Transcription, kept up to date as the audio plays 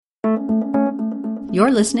You're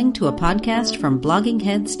listening to a podcast from Blogging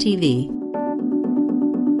Heads TV.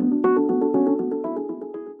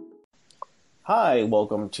 Hi,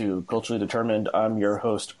 welcome to Culturally Determined. I'm your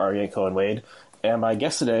host, Arya Cohen-Wade, and my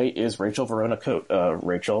guest today is Rachel Verona Coate.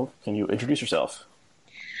 Rachel, can you introduce yourself?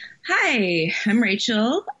 Hi, I'm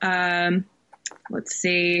Rachel. Let's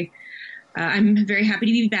see. I'm very happy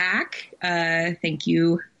to be back. Thank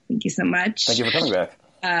you. Thank you so much. Thank you for coming back.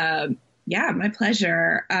 Yeah, my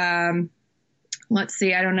pleasure. Let's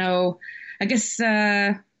see. I don't know. I guess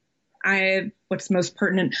what's most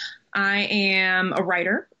pertinent. I am a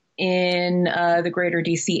writer in the greater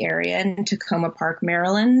DC area in Tacoma Park,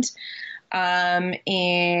 Maryland.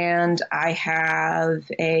 And I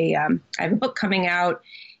have a book coming out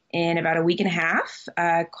in about a week and a half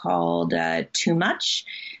called Too Much: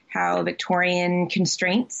 How Victorian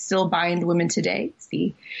Constraints Still Bind Women Today.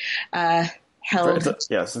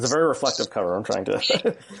 Yes, it's a very reflective cover. I'm trying to.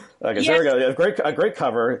 Okay, yes. So there we go. Yeah, a great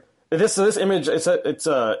cover. This image. It's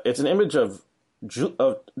an image of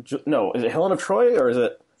no. Is it Helen of Troy or is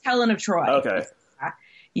it Helen of Troy? Okay.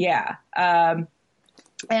 Yeah. And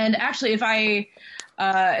actually, if I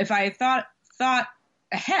thought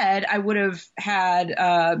ahead, I would have had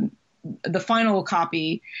the final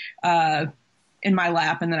copy in my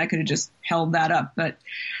lap, and then I could have just held that up. But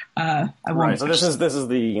I won't. Right. So this is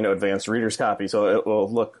the advanced reader's copy. So it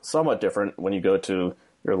will look somewhat different when you go to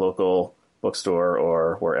your local bookstore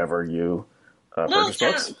or wherever you purchase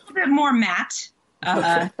books. A little bit more matte.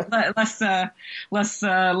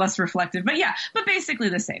 less reflective, but basically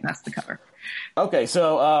the same. That's the cover. Okay,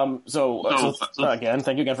 so again,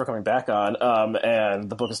 thank you again for coming back on. And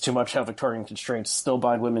the book is Too Much: How Victorian Constraints Still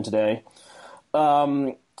Bind Women Today.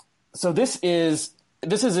 So this is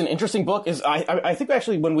an interesting book. I think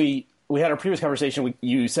actually when we had our previous conversation,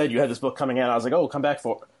 you said you had this book coming out. I was like, oh, come back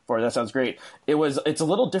for it. That sounds great. It's a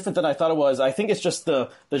little different than I thought it was. I think it's just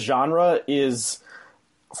the genre is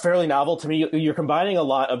fairly novel to me. You're combining a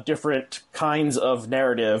lot of different kinds of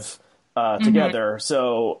narrative together.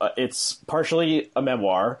 So it's partially a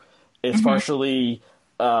memoir. It's partially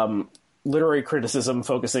literary criticism,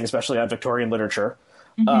 focusing especially on Victorian literature.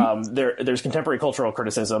 There's contemporary cultural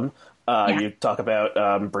criticism. You talk about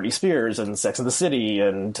Britney Spears and Sex and the City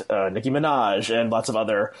and Nicki Minaj and lots of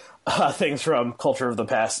other things from culture of the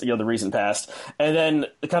past, the recent past. And then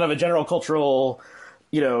kind of a general cultural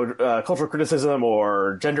cultural criticism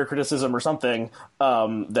or gender criticism or something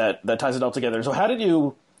that ties it all together. So how did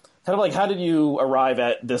you arrive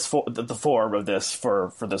at the form of this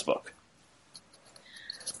for this book?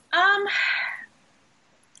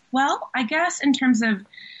 Well, I guess in terms of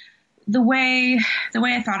the way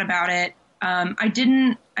I thought about it, I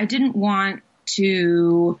didn't want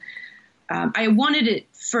to. I wanted it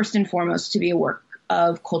first and foremost to be a work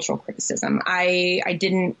of cultural criticism. I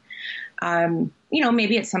didn't.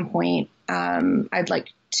 Maybe at some point I'd like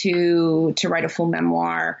to write a full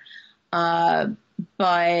memoir, but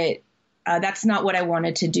that's not what I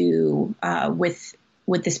wanted to do with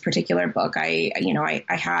this particular book. I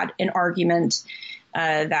had an argument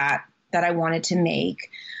that I wanted to make,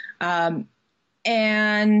 but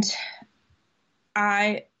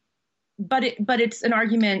it's an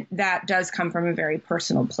argument that does come from a very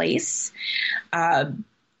personal place,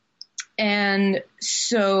 and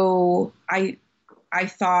so I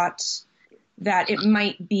thought that it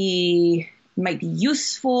might be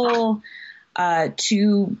useful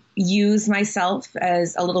to use myself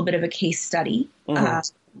as a little bit of a case study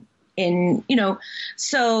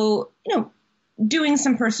doing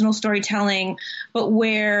some personal storytelling, but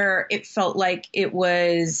where it felt like it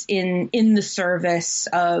was in the service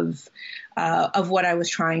of what I was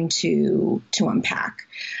trying to unpack.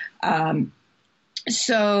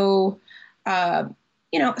 So I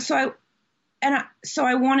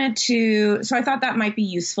thought that might be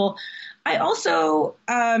useful. I also,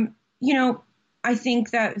 I think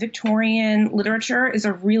that Victorian literature is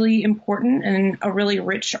a really important and a really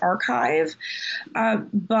rich archive.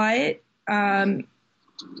 But I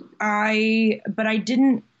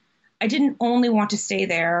didn't only want to stay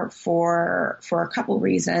there for a couple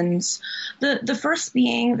reasons. The first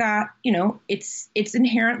being that, it's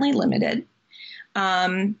inherently limited.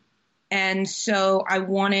 And so I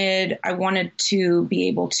wanted to be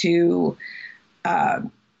able to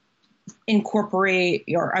incorporate,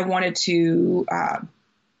 or I wanted to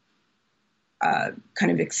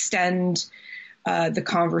kind of extend the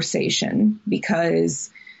conversation, because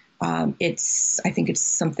I think it's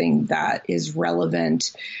something that is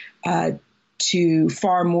relevant to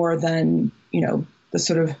far more than, the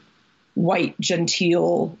sort of white,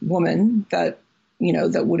 genteel woman that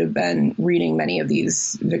would have been reading many of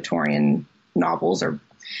these Victorian novels, or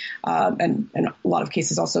and in a lot of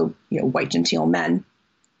cases also, white genteel men.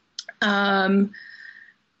 And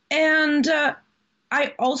I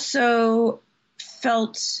also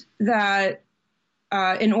felt that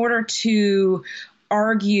in order to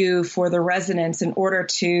argue for the resonance, in order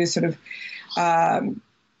to sort of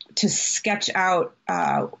to sketch out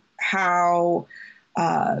how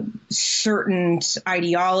certain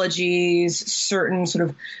ideologies, certain sort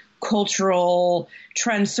of cultural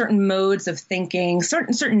trends, certain modes of thinking,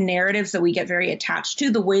 certain narratives that we get very attached to,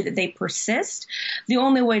 the way that they persist. The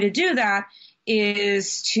only way to do that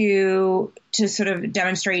is to sort of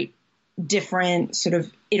demonstrate different sort of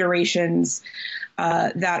iterations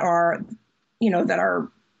that are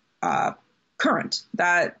current.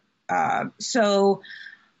 So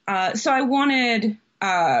I wanted.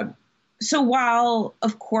 So while,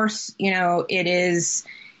 of course, it is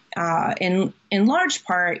in large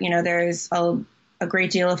part, there's a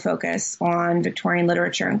great deal of focus on Victorian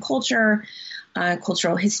literature and culture,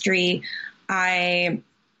 cultural history. I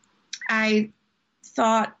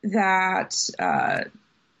thought that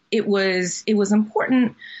it was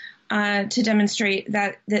important to demonstrate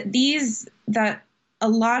that a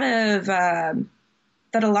lot of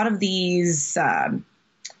these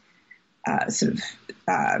sort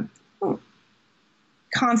of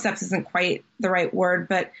concepts isn't quite the right word,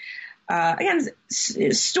 but again,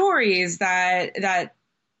 stories that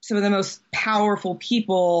some of the most powerful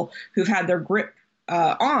people who've had their grip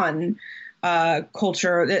on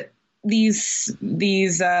culture, that these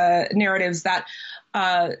narratives that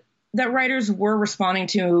writers were responding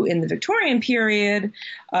to in the Victorian period,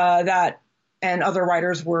 and other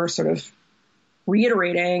writers were sort of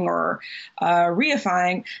reiterating or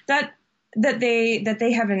reifying that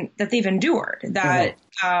they've endured, that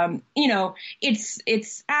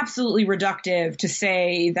it's absolutely reductive to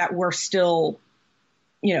say that we're still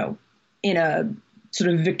in a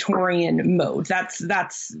sort of Victorian mode.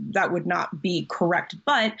 That would not be correct,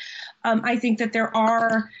 but I think that there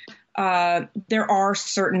are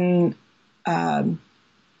certain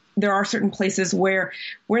places where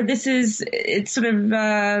it's sort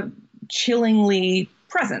of chillingly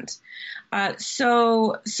present.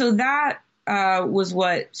 So that was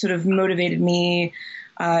what sort of motivated me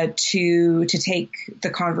to take the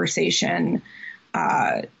conversation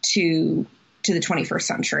to the 21st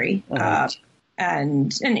century,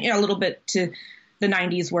 and a little bit to the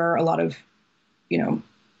 90s, where a lot of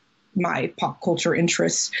my pop culture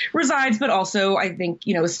interests resides, but also I think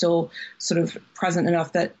is still sort of present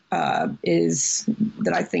enough that I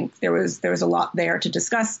think there was a lot there to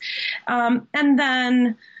discuss, and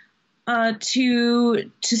then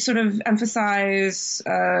to sort of emphasize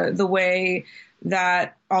the way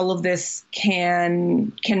that all of this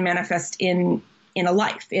can manifest in a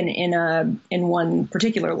life, in one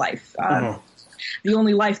particular life. The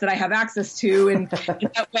only life that I have access to in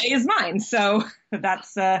that way is mine. So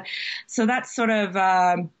that's sort of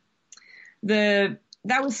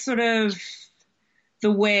that was sort of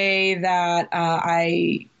the way that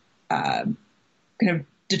I kind of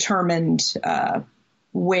determined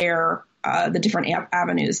where the different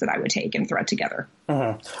avenues that I would take and thread together.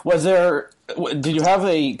 Did you have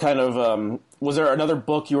a kind of, was there another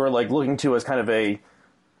book you were like looking to as kind of a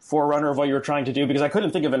forerunner of what you were trying to do? Because I couldn't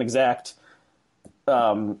think of an exact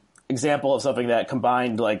example of something that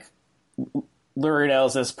combined like literary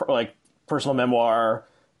analysis, like personal memoir,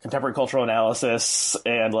 contemporary cultural analysis,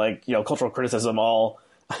 and like, cultural criticism all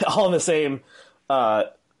in the same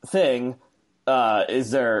thing. Are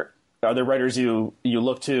there writers you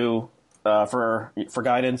look to for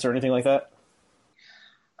guidance or anything like that?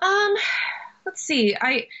 Let's see.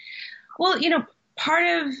 Part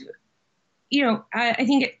of, I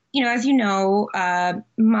think, as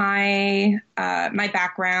my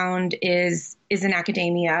background is in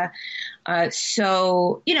academia.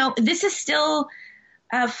 So, this is still,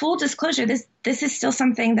 full disclosure, this is still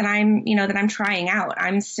something that I'm trying out.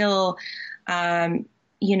 I'm still, I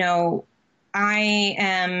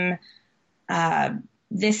am,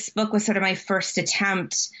 this book was sort of my first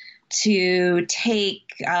attempt to take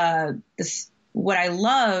what I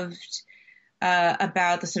loved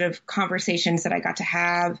about the sort of conversations that I got to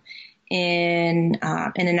have in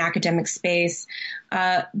an academic space,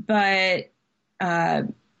 but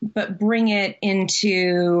bring it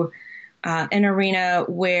into an arena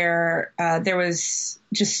where there was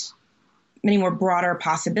just many more broader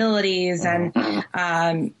possibilities, and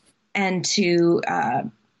to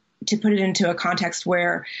put it into a context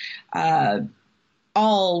where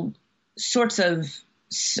all sorts of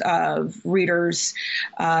readers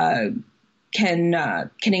can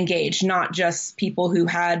engage, not just people who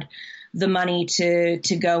had the money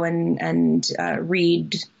to go and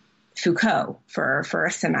read Foucault for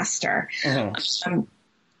a semester.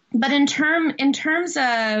 But in terms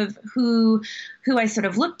of who I sort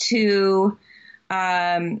of look to,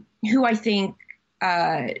 who I think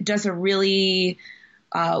does a really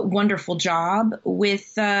wonderful job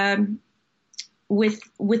with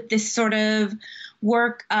this sort of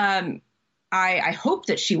work. I hope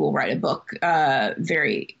that she will write a book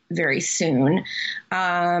very, very soon.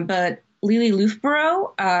 But Lili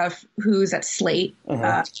Loofbourow, who's at Slate,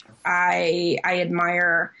 I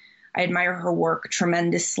admire her work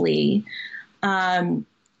tremendously.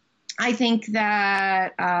 I think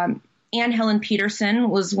that Anne Helen Petersen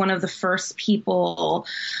was one of the first people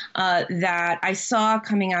that I saw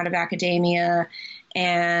coming out of academia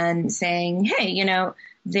and saying, hey,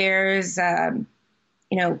 there's,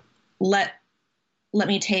 let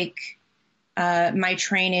me take my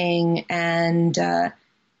training and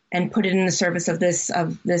put it in the service of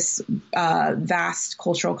this vast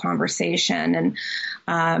cultural conversation.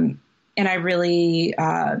 And I really,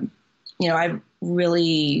 I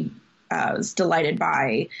really was delighted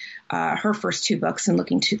by her first two books and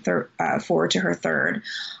looking forward to her third.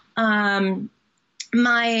 Now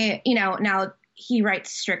he writes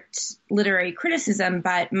strict literary criticism,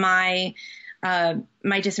 but my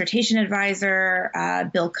dissertation advisor,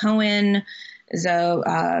 Bill Cohen, is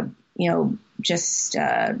just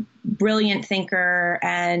a brilliant thinker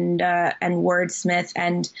and wordsmith,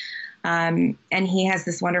 and he has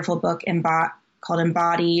this wonderful book called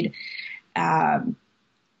Embodied, and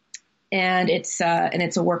it's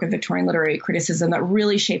a work of Victorian literary criticism that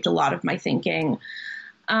really shaped a lot of my thinking.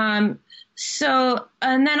 And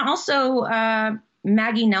then also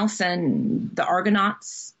Maggie Nelson, The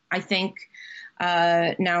Argonauts, I think.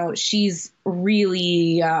 Now she's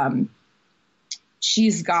really,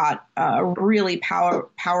 she's got a really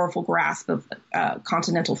powerful grasp of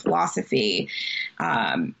continental philosophy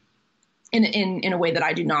in a way that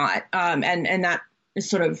I do not. And that is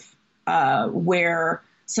sort of where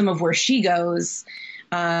she goes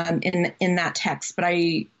in that text. But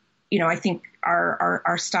I think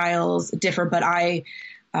our styles differ, but I,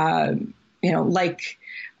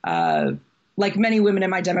 like many women in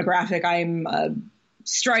my demographic, I'm a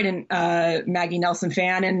strident Maggie Nelson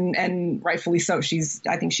fan, and rightfully so.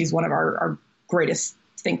 I think she's one of our greatest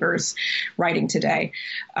thinkers writing today.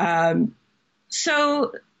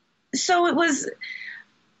 So it was,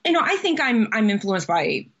 I think I'm influenced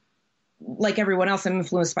by, like everyone else, I'm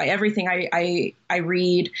influenced by everything I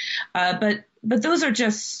read. But those are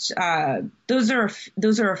just those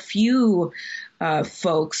are a few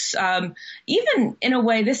folks. Even in a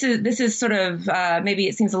way, this is sort of maybe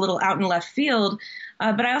it seems a little out in left field,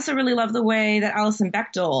 but I also really love the way that Alison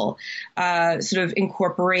Bechdel sort of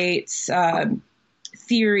incorporates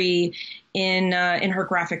theory in her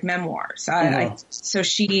graphic memoirs. So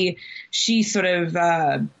she sort of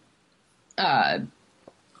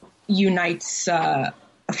unites a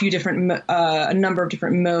number of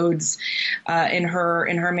different modes in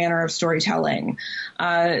her manner of storytelling.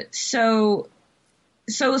 So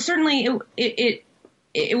certainly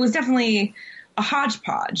it was definitely a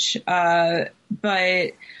hodgepodge,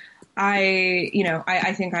 but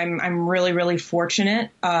I think I'm really, really fortunate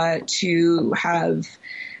to have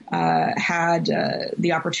had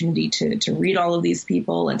the opportunity to read all of these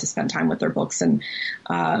people and to spend time with their books, and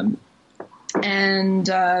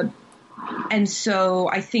so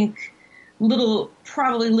I think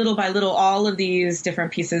probably little by little, all of these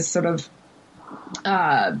different pieces sort of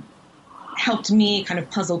helped me kind of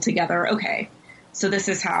puzzle together, okay, so this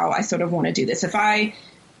is how I sort of want to do this. If I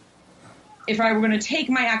were going to take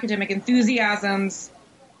my academic enthusiasms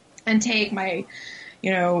and take my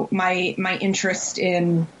interest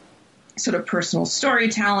in sort of personal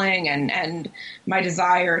storytelling and my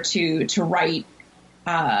desire to write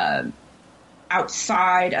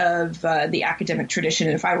outside of the academic tradition,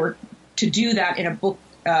 and if I were to do that in a book,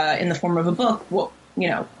 in the form of a book, well,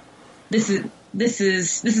 this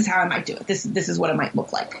is how I might do it. This is what it might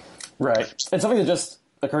look like. Right. And something that just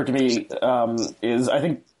occurred to me is I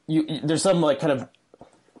think there's some like kind of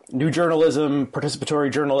new journalism,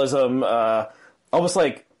 participatory journalism, almost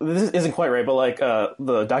like, this isn't quite right, but like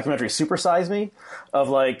the documentary Super Size Me, of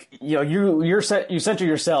like, you center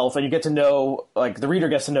yourself and you get to know, like the reader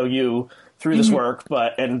gets to know you through this work,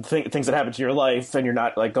 and things that happen to your life, and you're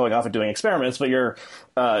not like going off and doing experiments, but you're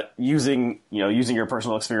using your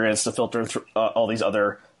personal experience to filter through all these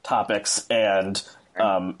other topics, and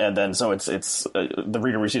then so it's the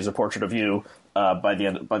reader receives a portrait of you by the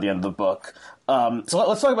end of the book. So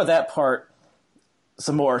let's talk about that part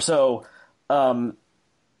some more. So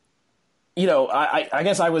I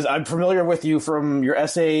guess I'm familiar with you from your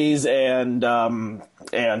essays and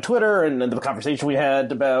Twitter and the conversation we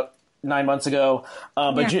had about 9 months ago.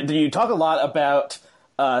 But you talk a lot about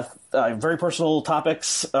very personal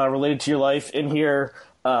topics related to your life in here.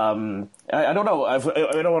 I don't know. I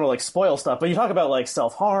don't want to like spoil stuff, but you talk about like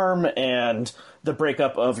self-harm and the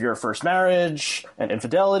breakup of your first marriage and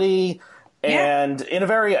infidelity, and in a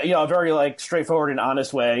very like straightforward and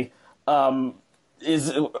honest way. What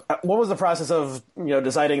was the process of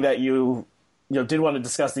deciding that you did want to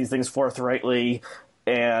discuss these things forthrightly,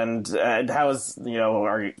 and how is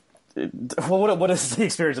are you? What has the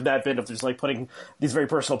experience of that been, of just like putting these very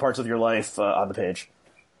personal parts of your life on the page?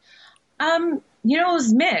 It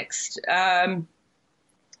was mixed.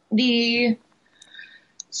 The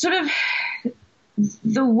sort of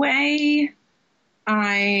the way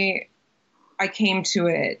I came to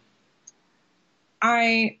it,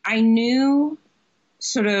 I knew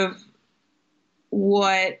sort of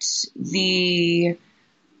what the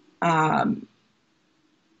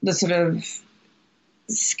sort of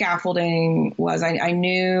scaffolding was. I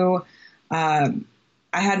knew, I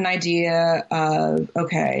had an idea of,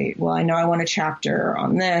 okay, well, I know I want a chapter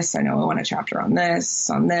on this. I know I want a chapter on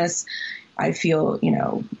this, I feel,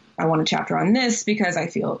 I want a chapter on this because I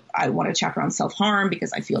feel I want a chapter on self-harm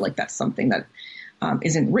because I feel like that's something that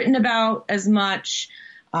isn't written about as much.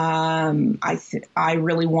 I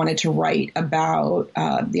really wanted to write about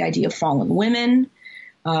the idea of fallen women.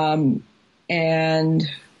 And,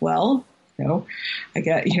 well, I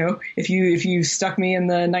get, if you stuck me in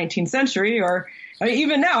the 19th century or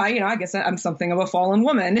even now, I guess I'm something of a fallen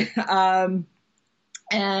woman.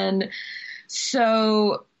 And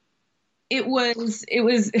so it was.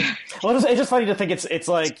 Well, it's just funny to think it's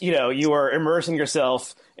like, you are immersing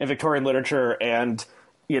yourself in Victorian literature and,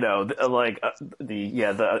 the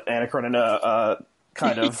Anna Karenina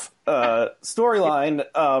kind of storyline.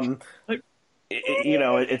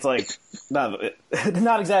 It's like not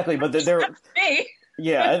exactly, but there.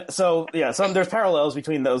 Yeah, so there's parallels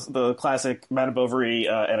between the classic Madame Bovary,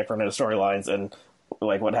 Anna Karenina storylines and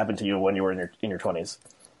like what happened to you when you were in your 20s.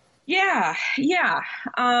 Yeah.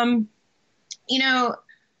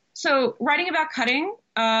 So writing about cutting,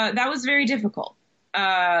 that was very difficult.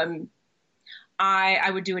 I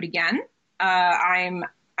would do it again. I'm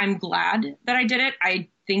glad that I did it. I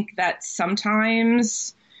think that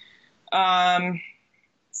sometimes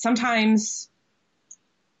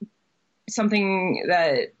something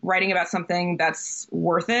that writing about something that's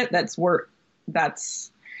worth it, that's worth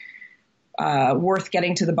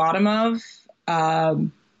getting to the bottom of,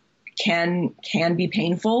 can be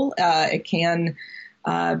painful. It can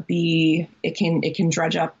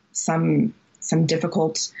dredge up some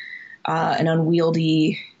difficult and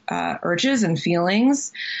unwieldy urges and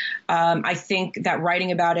feelings. I think that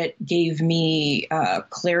writing about it gave me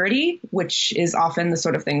clarity, which is often the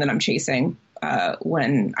sort of thing that I'm chasing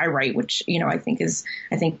when I write, which, I think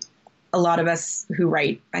a lot of us who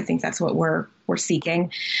write, I think that's what we're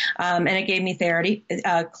seeking. And it gave me clarity.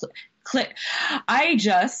 I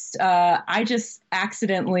just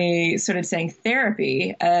accidentally started saying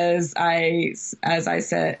therapy as I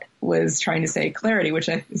was trying to say clarity, which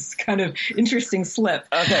is kind of interesting slip.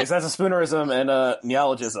 Okay, so that's a Spoonerism and a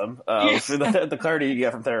neologism. So the clarity you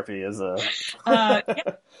get from therapy is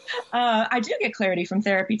I do get clarity from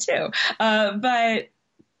therapy too, but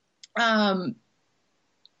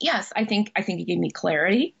yes, I think it gave me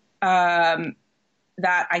clarity that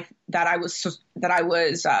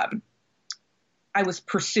I was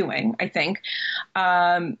pursuing, I think.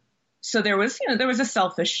 So there was a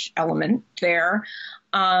selfish element there.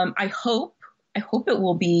 I hope it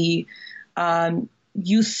will be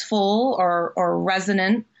useful or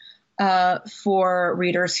resonant for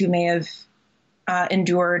readers who may have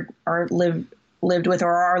endured or lived with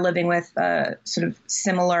or are living with sort of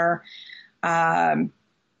similar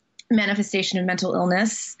manifestation of mental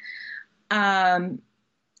illness. But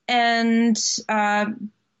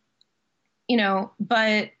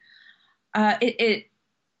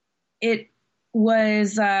it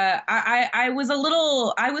was, I was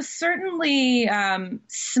certainly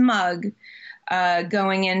smug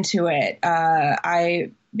going into it.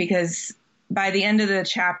 Because by the end of the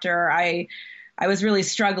chapter, I was really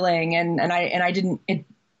struggling and I didn't,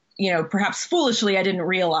 perhaps foolishly, I didn't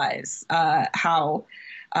realize how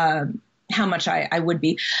much I would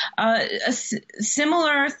be. A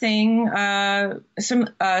similar thing,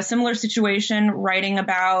 similar situation, writing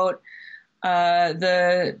about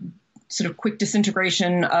the sort of quick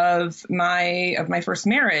disintegration of my first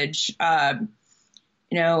marriage. I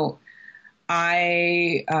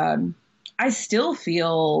still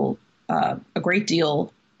feel a great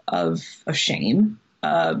deal of shame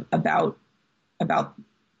about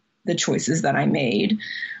the choices that I made.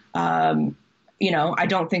 I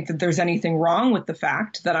don't think that there's anything wrong with the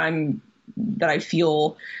fact that I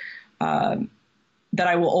feel that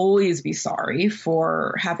I will always be sorry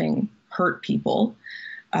for having hurt people,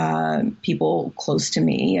 people close to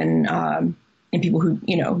me, and people who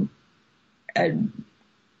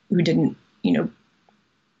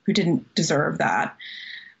didn't deserve that.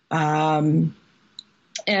 But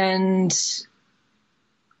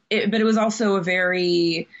it was also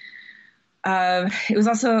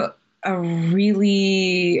a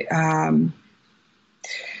really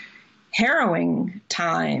harrowing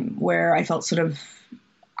time where I felt sort of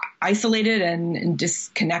isolated and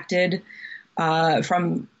disconnected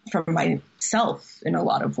from myself in a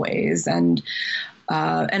lot of ways, and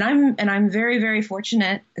I'm very, very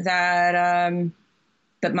fortunate that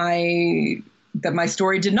my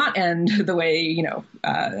story did not end the way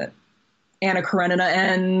Anna Karenina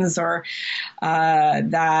ends, or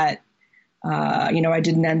that I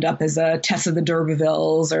didn't end up as a Tessa the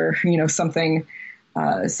d'Urbervilles, or something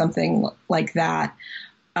like that.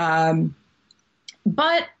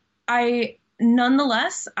 But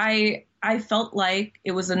nonetheless, I felt like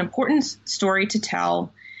it was an important story to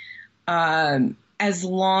tell, as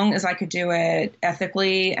long as I could do it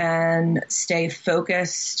ethically and stay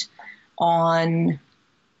focused on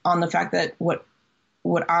the fact that what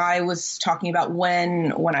I was talking about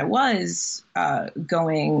when I was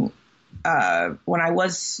when I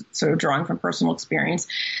was sort of drawing from personal experience,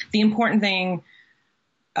 the important thing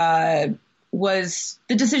was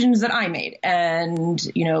the decisions that I made, and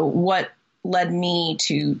what led me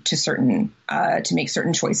to make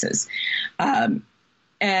certain choices,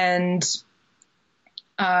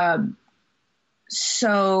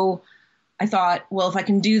 so I thought, well, if I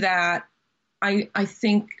can do that, I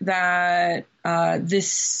think that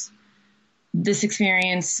this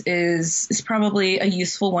experience is probably a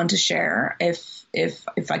useful one to share if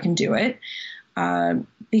I can do it,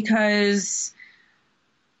 because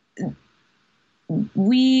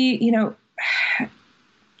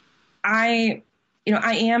I'm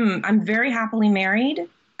very happily married,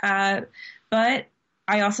 but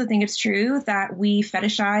I also think it's true that we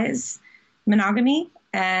fetishize monogamy,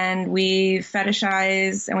 and we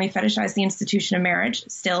fetishize the institution of marriage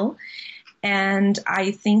still. And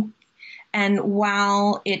I think, and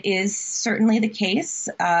while it is certainly the case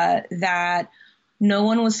that no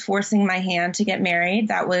one was forcing my hand to get married,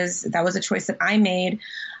 that was a choice that I made.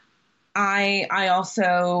 I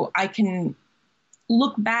can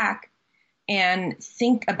look back and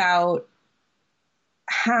think about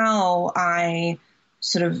how I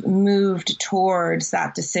sort of moved towards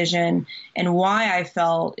that decision, and why I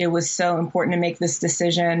felt it was so important to make this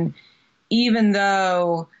decision, even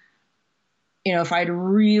though, if I'd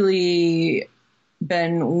really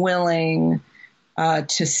been willing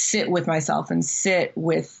to sit with myself and sit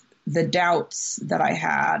with the doubts that I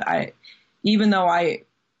had, even though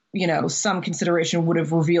some consideration would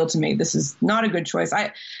have revealed to me this is not a good choice.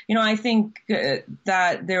 I think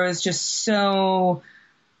that there was just so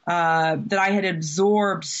that I had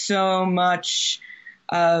absorbed so much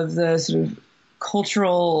of the sort of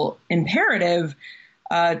cultural imperative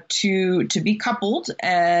to be coupled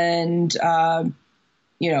and to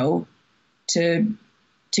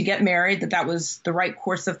get married, that was the right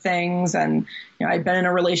course of things. And I'd been in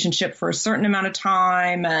a relationship for a certain amount of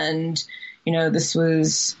time, and this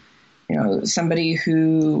was somebody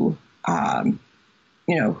who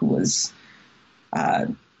who was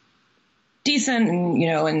decent,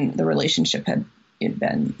 and the relationship had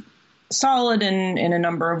been solid in a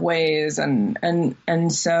number of ways, and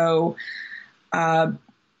so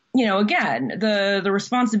again, the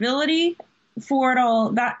responsibility for it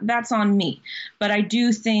all, that's on me. But I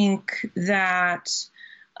do think that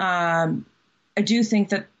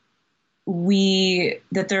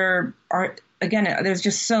there are, again, there's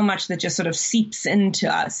just so much that just sort of seeps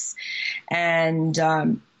into us, and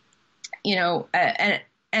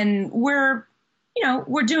and we're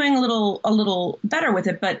doing a little better with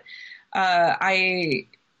it. But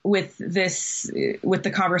with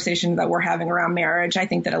the conversation that we're having around marriage, I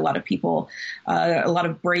think that a lot of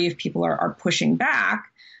brave people are pushing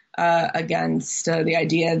back against the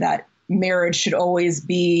idea that marriage should always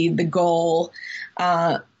be the goal,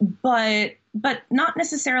 but not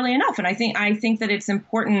necessarily enough. And I think that it's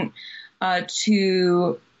important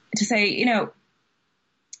to say,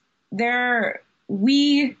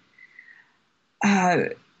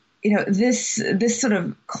 this sort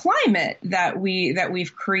of climate that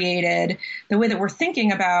we've created, the way that we're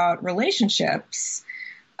thinking about relationships,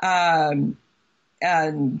 and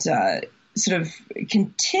sort of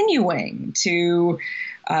continuing to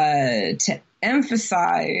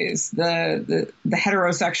emphasize the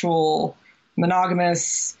heterosexual,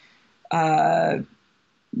 monogamous,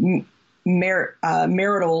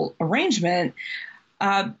 marital arrangement,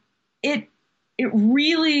 it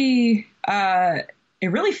really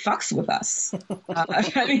fucks with us.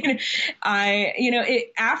 I mean,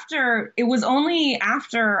 it was only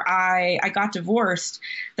after I got divorced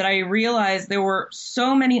that I realized there were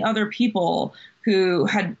so many other people who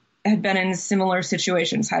had been in similar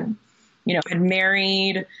situations, had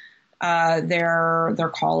married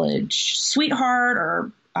their college sweetheart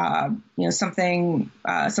or something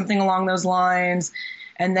along those lines,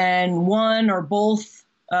 and then one or both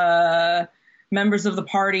members of the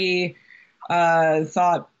party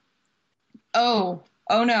thought, oh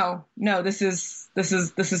no, this is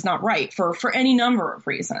not right for any number of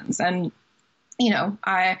reasons, and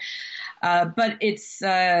but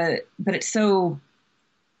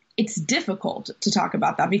it's difficult to talk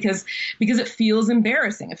about that because it feels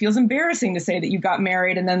embarrassing. It feels embarrassing to say that you got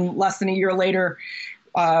married and then less than a year later,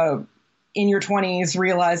 in your 20s,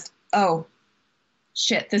 realized, oh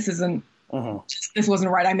shit, this isn't. This wasn't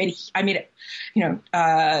right. I made it,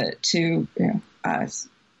 to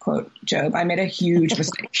quote Job, I made a huge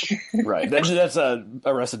mistake. Right. That's a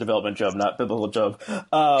Arrested Development Job, not biblical Job.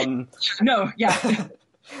 No. Yeah.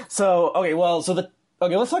 So, okay. Well,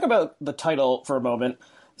 let's talk about the title for a moment.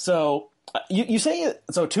 So you say,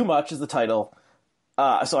 so Too Much is the title.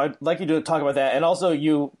 So I'd like you to talk about that. And also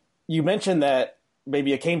you mentioned that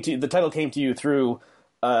maybe the title came to you through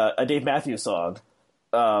a Dave Matthews song.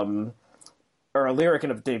 Or a lyric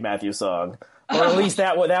in a Dave Matthews song, or at least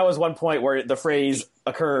that was one point where the phrase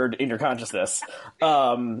occurred in your consciousness.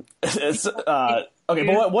 Okay,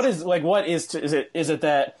 but what is it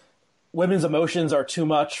that women's emotions are too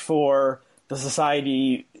much for the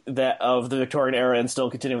society that of the Victorian era and still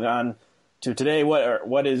continuing on to today?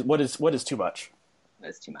 What is too much?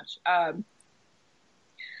 That's too much.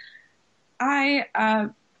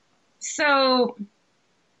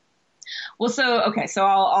 So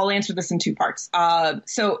I'll answer this in two parts.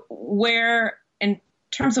 So in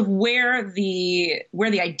terms of where the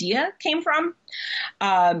idea came from,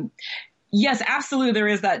 yes, absolutely. There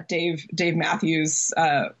is that Dave Matthews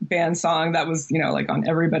band song that was, like on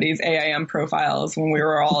everybody's AIM profiles when we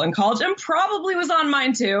were all in college, and probably was on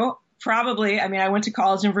mine too. Probably. I mean, I went to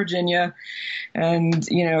college in Virginia, and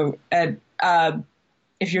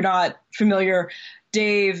if you're not familiar,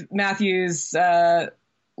 Dave Matthews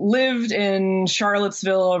lived in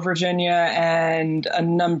Charlottesville, Virginia, and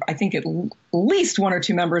I think at least one or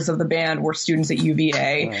two members of the band were students at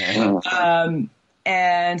UVA.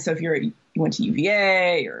 And so if you went to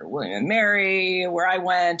UVA or William and Mary, where I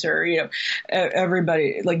went, or,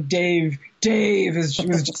 everybody, like Dave was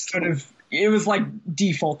just sort of, it was like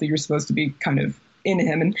default that you're supposed to be kind of into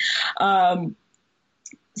him. And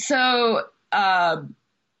so I'd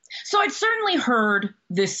certainly heard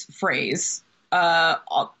this phrase,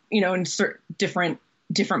 in certain different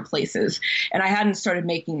places, and I hadn't started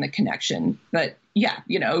making the connection. But yeah,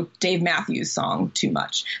 Dave Matthews' song "Too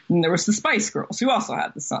Much," and there was the Spice Girls who also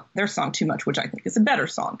had their song "Too Much," which I think is a better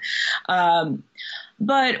song.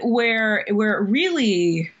 But where it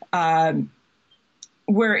really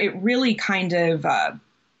kind of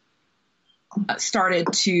started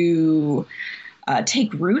to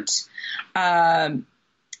take root, that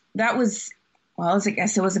was. Well, I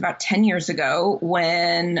guess it was about 10 years ago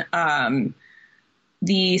when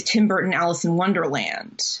the Tim Burton Alice in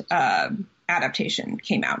Wonderland adaptation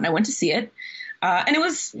came out, and I went to see it, and it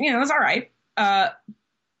was all right, but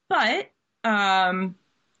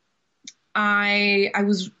I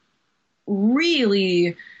was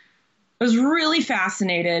really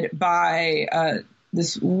fascinated by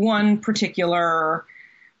this one particular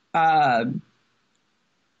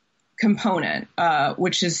component,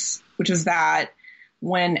 which was that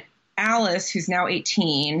when Alice, who's now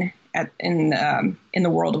 18 in the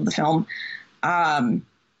world of the film,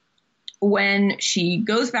 when she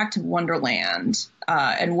goes back to Wonderland,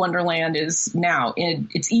 and Wonderland is now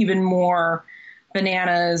it's even more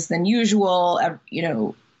bananas than usual.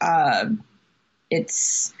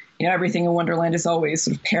 It's everything in Wonderland is always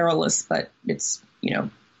sort of perilous, but it's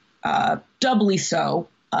doubly so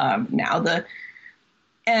now.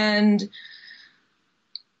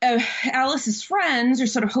 Alice's friends are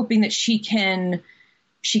sort of hoping that she can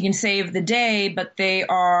save the day, but they're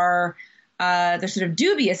sort of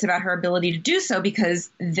dubious about her ability to do so because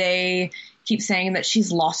they keep saying that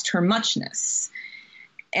she's lost her muchness.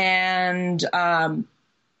 And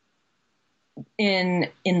in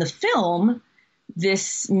the film,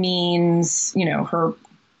 this means her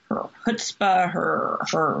chutzpah,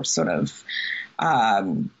 her sort of,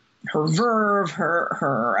 her verve,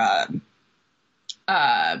 her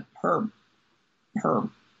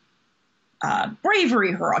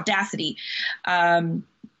bravery, her audacity.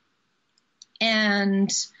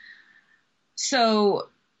 And so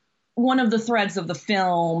one of the threads of the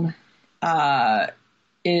film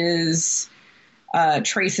is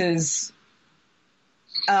traces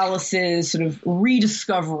Alice's sort of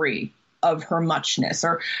rediscovery of her muchness,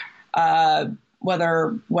 or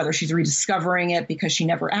whether she's rediscovering it because she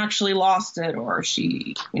never actually lost it, or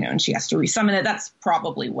she, and she has to resummon it. That's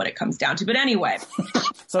probably what it comes down to. But anyway.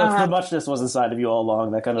 So the muchness was inside of you all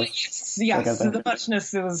along, that kind of... Yes, the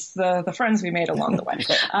muchness, it was the friends we made along the way.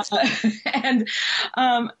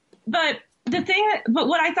 But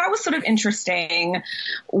what I thought was sort of interesting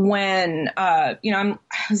when, I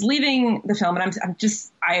was leaving the film, and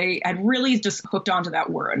I'd really just hooked onto that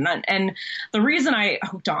word. And the reason I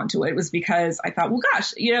hooked onto it was because I thought, well,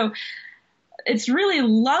 gosh, it's really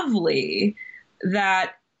lovely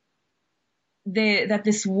that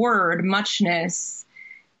this word muchness,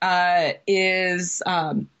 is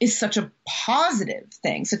such a positive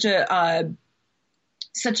thing, such a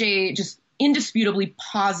just indisputably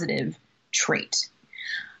positive trait.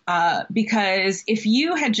 Because if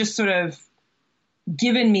you had just sort of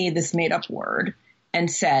given me this made up word and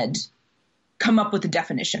said, come up with a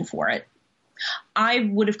definition for it, I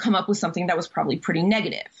would have come up with something that was probably pretty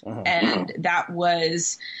negative. Uh-huh. And that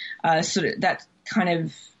was that kind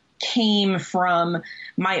of came from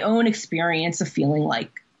my own experience of feeling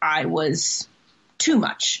like I was too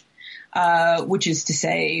much, which is to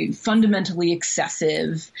say fundamentally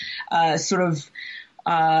excessive,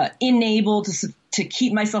 unable to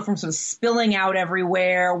keep myself from sort of spilling out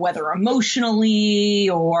everywhere, whether emotionally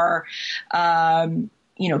or,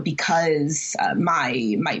 because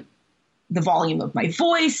the volume of my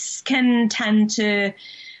voice can tend to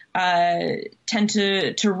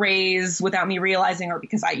raise without me realizing, or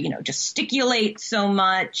because I, gesticulate so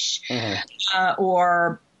much,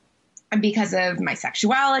 or because of my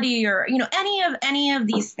sexuality, or, any of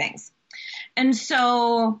these things. And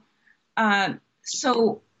so,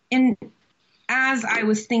 as I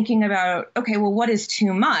was thinking about, okay, well, what is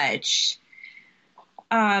too much?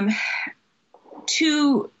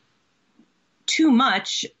 Too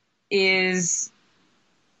much is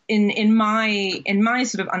in my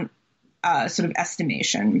sort of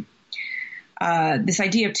estimation. This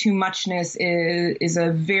idea of too muchness is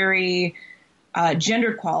a very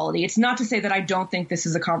gendered quality. It's not to say that I don't think this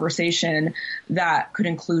is a conversation that could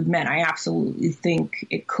include men. I absolutely think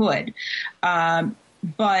it could.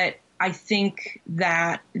 But I think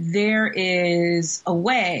that there is a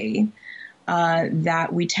way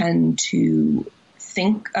that we tend to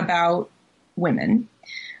think about women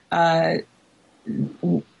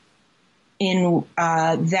in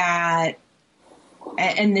that,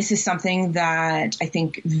 and this is something that I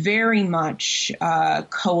think very much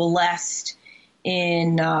coalesced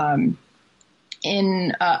in a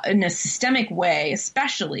systemic way,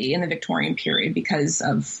 especially in the Victorian period because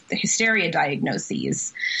of the hysteria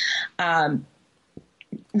diagnoses, that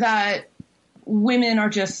women are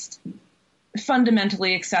just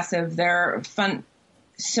fundamentally excessive. We're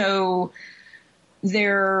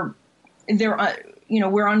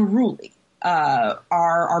unruly.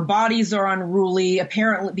 Our bodies are unruly,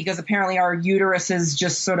 apparently our uteruses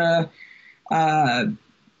just sort of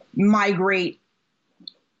migrate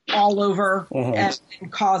all over and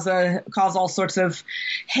cause all sorts of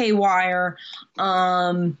haywire.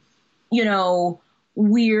 We're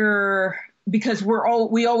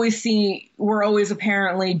always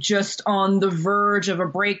apparently just on the verge of a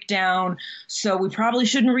breakdown. So we probably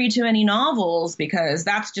shouldn't read too many novels because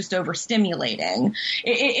that's just overstimulating.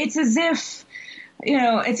 It's as if,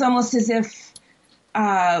 it's almost as if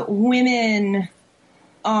women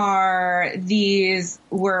are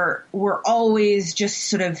we're always just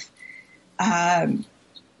sort of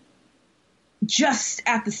just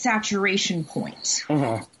at the saturation point.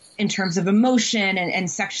 In terms of emotion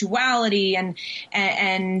and sexuality and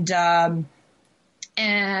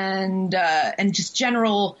just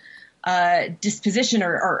general disposition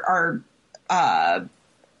or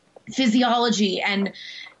physiology and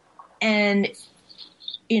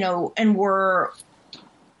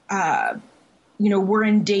we're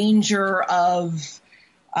in danger of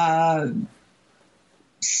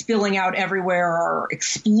spilling out everywhere or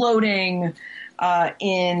exploding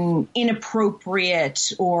in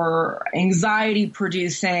inappropriate or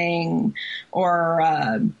anxiety-producing or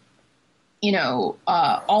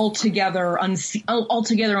altogether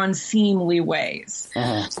unseemly ways.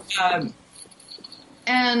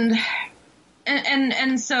 And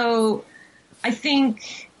And so I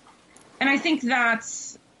think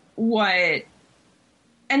that's what,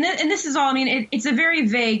 and this is all, I mean, it's a very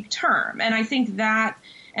vague term. And I think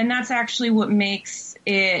that's actually what makes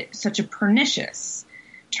it such a pernicious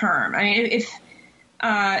term. I mean,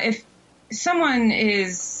 if someone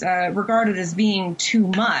is regarded as being too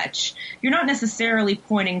much, you're not necessarily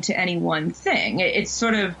pointing to any one thing. It's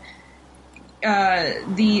sort of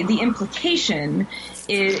the implication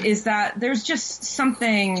is that there's just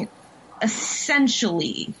something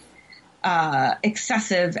essentially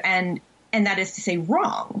excessive and that is to say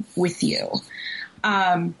wrong with you.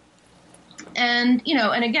 And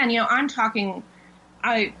again, I'm talking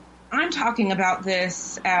about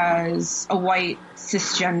this as a white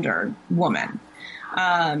cisgender woman.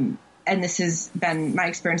 And this has been my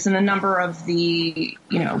experience, and a number of the,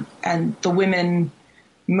 and the women,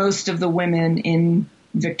 most of the women in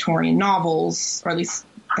Victorian novels, or at least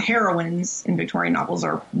the heroines in Victorian novels,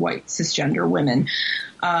 are white cisgender women.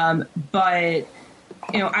 But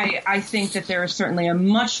I think that there is certainly a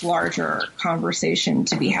much larger conversation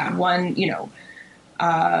to be had. One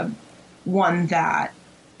that,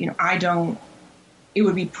 it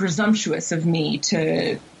would be presumptuous of me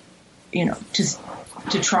to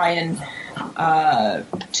try and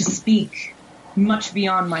to speak much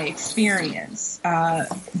beyond my experience.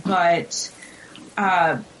 But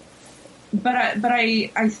I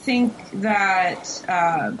think that,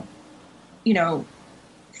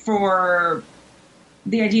 for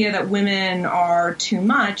the idea that women are too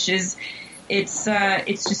much it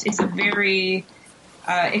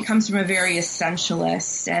comes from a very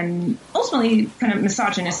essentialist and ultimately kind of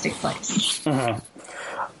misogynistic place. Uh-huh.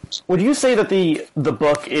 Would you say that the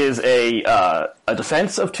book is a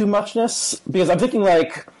defense of too muchness? Because I'm thinking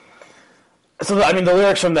the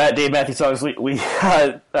lyrics from that Dave Matthews song we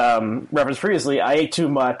had referenced previously: I ate too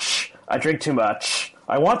much, I drink too much,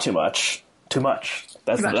 I want too much, too much.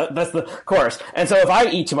 That's the chorus. And so if I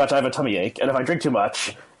eat too much, I have a tummy ache, and if I drink too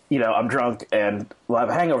much, I'm drunk and will have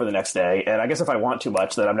a hangover the next day. And I guess if I want too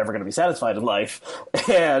much, then I'm never going to be satisfied in life.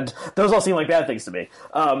 And those all seem like bad things to me.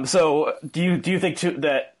 So do you think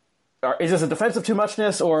is this a defense of too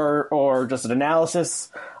muchness or just an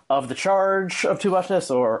analysis of the charge of too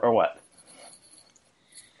muchness or what?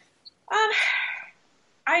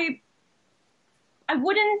 I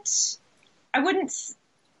wouldn't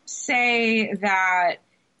say that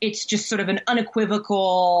it's just sort of an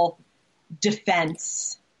unequivocal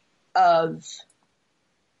defense of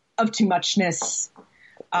too muchness,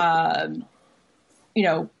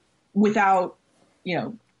 without,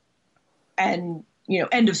 and,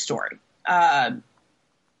 end of story.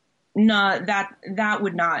 No, that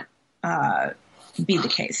would not, be the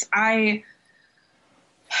case.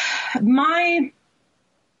 My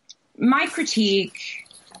critique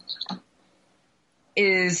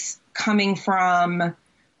is coming from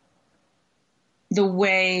the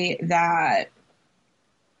way that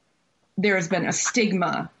there has been a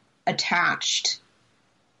stigma attached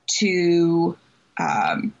to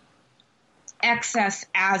excess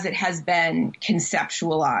as it has been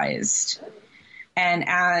conceptualized, and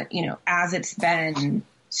as it's been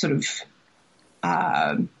sort of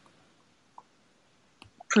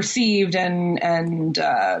perceived and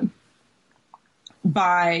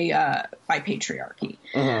by patriarchy.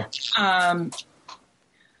 Mm-hmm.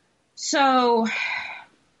 So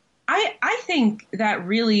I think that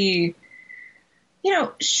really,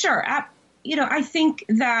 sure. I think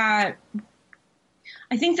that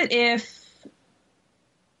if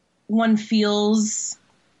one feels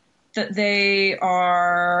that they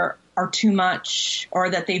are too much, or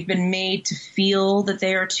that they've been made to feel that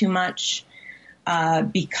they are too much,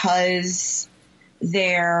 because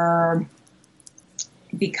they're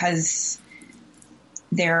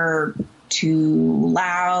too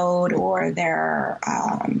loud, or their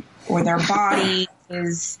body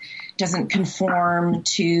doesn't conform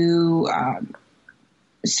to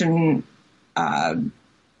certain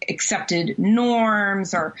accepted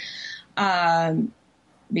norms, or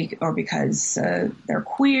because they're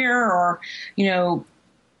queer, or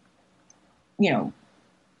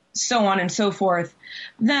so on and so forth,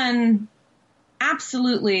 then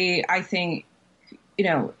absolutely, I think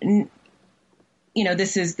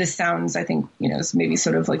this sounds, I think, maybe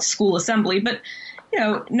sort of like school assembly, but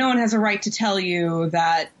no one has a right to tell you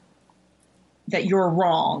that you're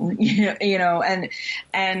wrong,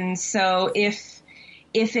 and so if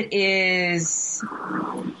it is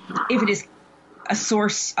a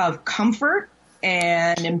source of comfort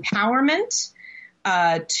and empowerment,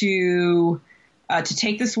 to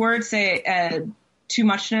take this word, too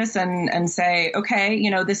muchness and say, okay, you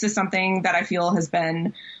know, this is something that I feel has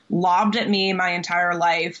been lobbed at me my entire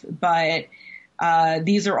life, but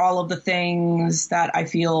these are all of the things that I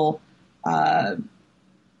feel are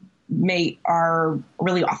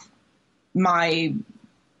really off my, you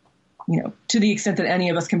know, to the extent that any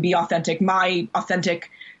of us can be authentic, my authentic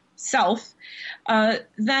self,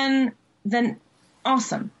 then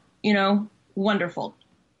awesome, you know, wonderful.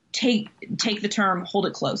 Take the term, hold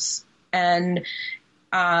it close. And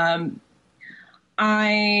I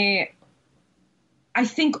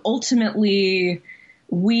think ultimately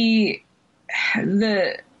my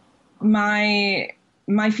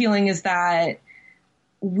feeling is that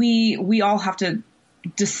we all have to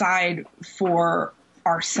decide for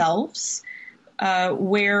ourselves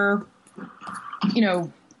where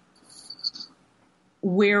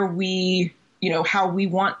we, you know, how we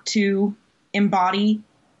want to embody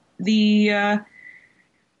the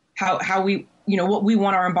how we, you know, what we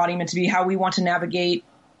want our embodiment to be, how we want to navigate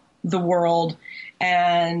the world,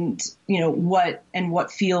 and, you know,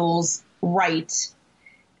 what feels right.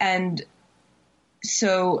 And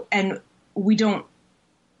so,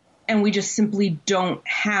 we just simply don't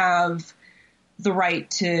have the right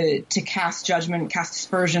to cast judgment, cast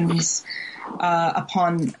aspersions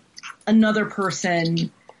upon another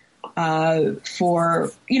person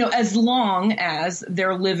for, you know, as long as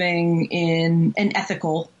they're living in an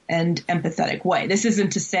ethical and empathetic way. This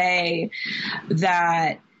isn't to say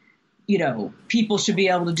that, you know, people should be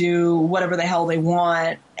able to do whatever the hell they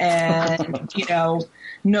want and, you know,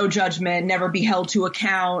 no judgment, never be held to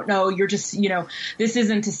account. No, you're just, you know, this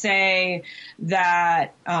isn't to say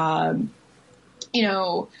that, you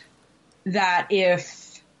know, that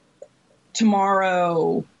if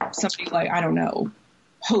tomorrow somebody like, I don't know,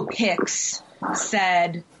 Hope Hicks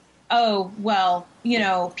said, oh, well, you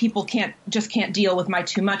know, people can't deal with my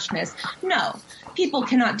too muchness. No, people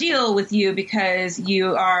cannot deal with you because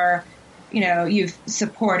you are, you know, you've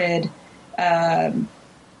supported,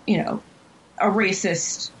 you know, a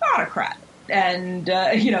racist autocrat. And,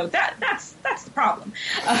 you know, that's the problem.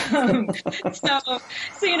 So,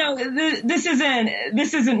 you know, this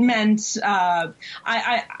isn't meant,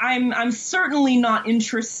 I'm certainly not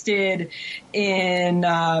interested in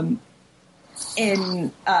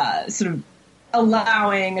sort of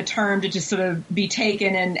allowing a term to just sort of be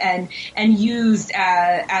taken and used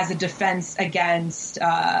as a defense against,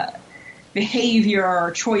 behavior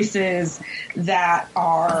or choices that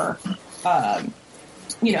are,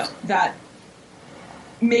 you know, that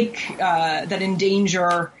make that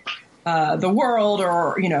endanger the world,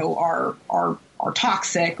 or, you know, are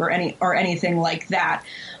toxic or anything like that.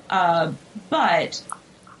 But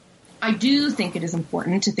I do think it is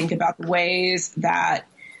important to think about the ways that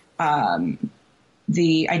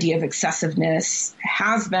the idea of excessiveness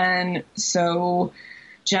has been so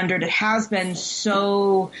gendered. It has been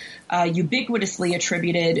so ubiquitously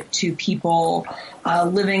attributed to people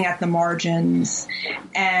living at the margins,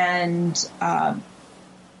 and I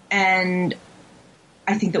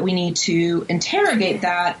think that we need to interrogate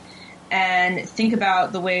that and think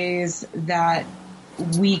about the ways that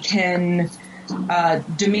we can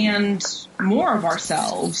demand more of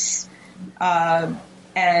ourselves,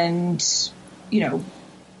 and, you know,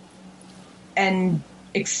 and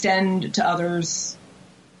extend to others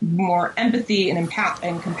more empathy and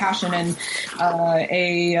compassion and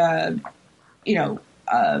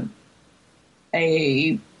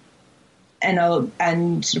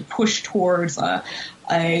and sort of push towards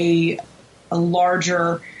a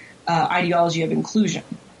larger ideology of inclusion.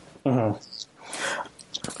 Mm-hmm.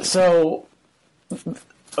 So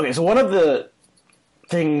one of the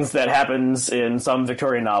things that happens in some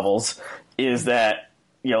Victorian novels is that,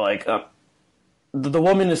 you know, like the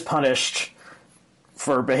woman is punished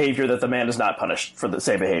for behavior that the man is not punished for the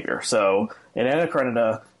same behavior. So in Anna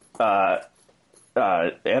Karenina, Anna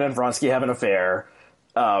and Vronsky have an affair.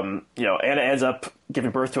 You know, Anna ends up giving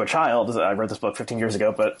birth to a child. I read this book 15 years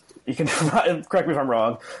ago, but you can correct me if I'm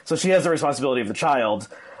wrong. So she has the responsibility of the child,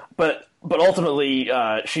 but ultimately,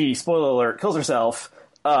 she, spoiler alert, kills herself,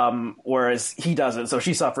 whereas he doesn't. So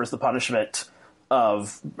she suffers the punishment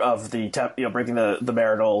of the you know, breaking the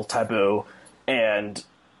marital taboo, and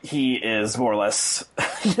he is more or less,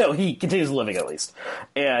 you know, he continues living at least,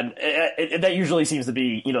 and that usually seems to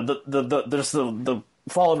be, you know, the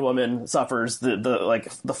fallen woman suffers,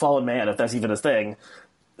 the fallen man, if that's even a thing,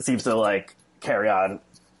 seems to like carry on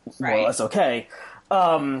more or less okay.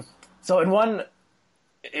 So in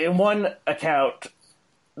one account,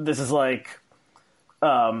 this is like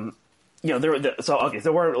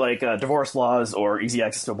there weren't like divorce laws or easy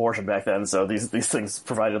access to abortion back then. So these things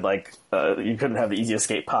provided like you couldn't have the easy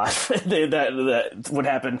escape pod that would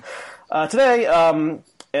happen today.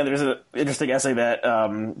 And there's an interesting essay that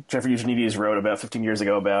Jeffrey Eugenides wrote about 15 years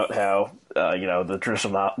ago about how the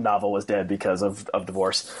traditional novel was dead because of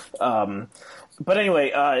divorce. But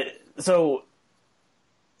anyway, so.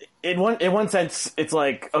 In one sense, it's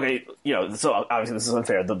like, okay, so obviously this is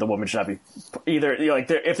unfair. The woman should not be either,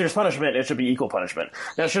 if there's punishment, it should be equal punishment.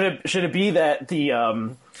 Now, should it be that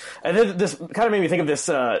and then this kind of made me think of this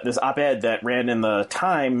op-ed that ran in the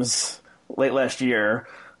Times late last year.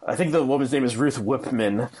 I think the woman's name is Ruth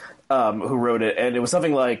Whipman, who wrote it, and it was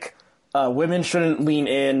something like, women shouldn't lean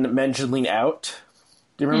in, men should lean out.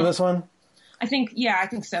 Do you remember this one? I think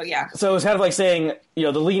so, yeah. So it's kind of like saying,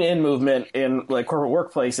 the lean-in movement in, like, corporate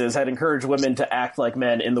workplaces had encouraged women to act like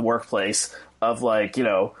men in the workplace of, like,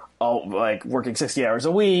 all, like, working 60 hours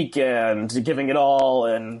a week and giving it all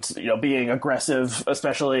and, being aggressive,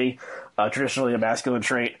 especially traditionally a masculine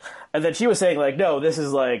trait. And then she was saying, like, no, this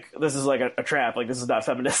is like a trap. Like, this is not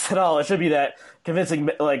feminist at all. It should be that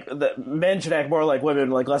convincing, like, that men should act more like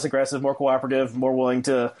women, like, less aggressive, more cooperative, more willing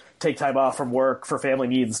to take time off from work for family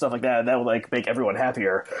needs and stuff like that. And that would, like, make everyone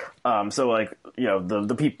happier. So, like,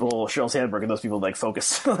 the people, Sheryl Sandberg and those people, like,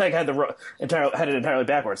 focused, like, had it entirely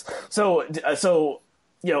backwards. So,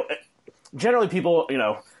 generally people,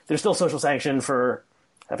 there's still social sanction for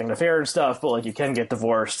having an affair and stuff, but, like, you can get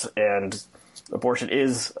divorced, and abortion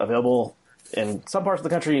is available in some parts of the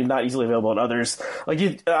country, not easily available in others. Like,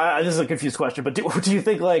 this is a confused question, but do you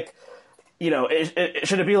think, like,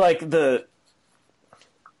 should it be like would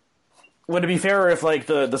it be fairer if, like,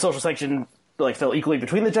 the social sanction, like, fell equally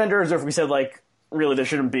between the genders, or if we said, like, really there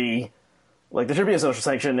should be a social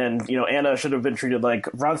sanction, and, Anna should have been treated like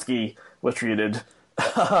Vronsky was treated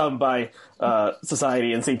by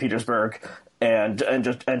society in St. Petersburg, and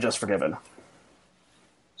just forgiven.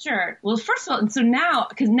 Sure. Well, first of all, so now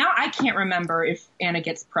I can't remember if Anna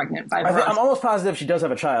gets pregnant by Vronsky. I'm almost positive she does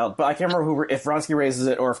have a child, but I can't remember if Vronsky raises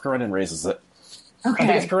it or if Karenin raises it. Okay. I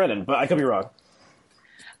think it's Karenin, but I could be wrong.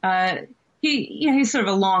 He's sort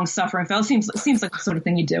of a long-suffering fellow. Seems like the sort of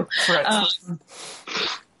thing you do. Right.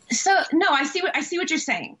 So no, I see what you're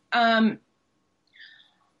saying. I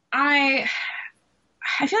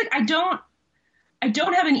feel like I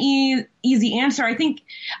don't have an easy answer. I think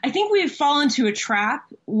we've fallen into a trap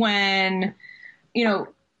when,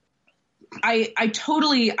 I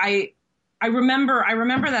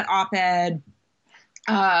remember that op-ed.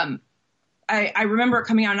 I remember it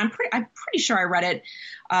coming out, and I'm pretty sure I read it.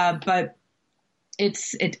 But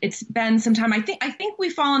it's been some time. I think we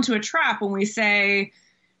fall into a trap when we say,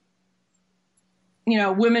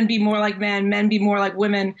 women be more like men be more like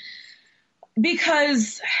women,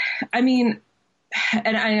 because, I mean,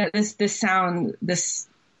 and I know this sounds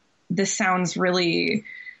really,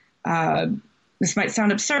 this might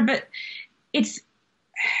sound absurd, but it's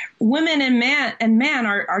women and men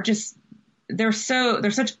are just, they're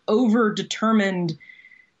such over-determined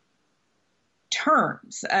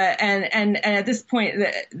terms. And at this point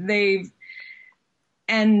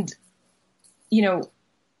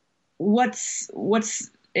what's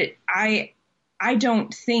it, I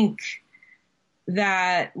don't think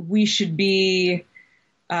that we should be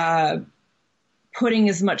putting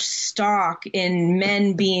as much stock in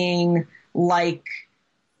men being like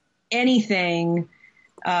anything,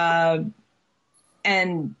 and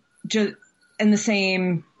the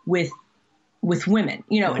same with women.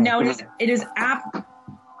 Now it is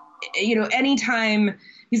anytime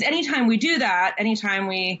we do that, anytime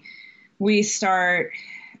we start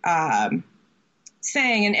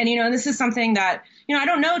saying, and this is something that, I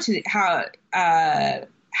don't know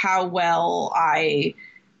how well I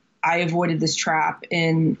avoided this trap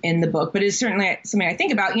in the book, but it's certainly something I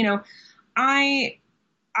think about.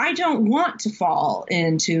 I don't want to fall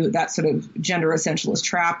into that sort of gender essentialist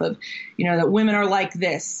trap of, that women are like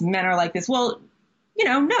this, men are like this. Well,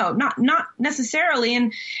 no, not necessarily.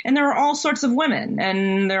 And there are all sorts of women,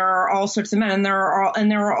 and there are all sorts of men, and there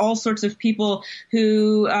are all sorts of people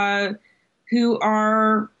who are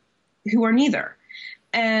neither.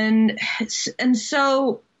 And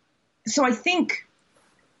so I think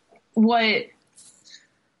what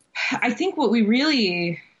we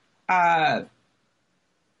really,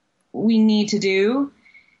 we need to do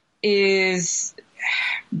is,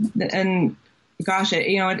 and gosh,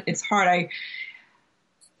 it's hard.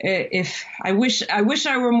 I wish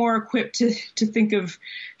I were more equipped to think of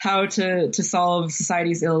how to solve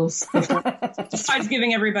society's ills besides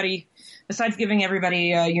giving everybody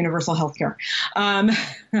universal health care.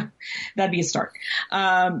 That'd be a start.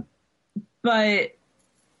 But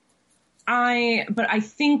I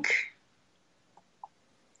think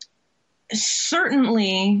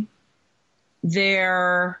certainly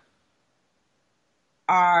there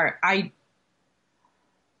are,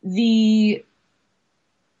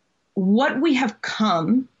 what we have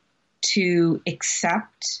come to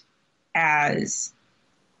accept as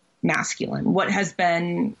masculine, what has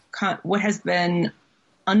been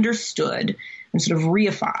understood and sort of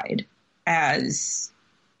reified as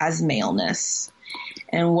maleness,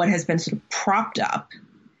 and what has been sort of propped up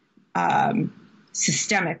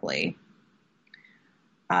systemically,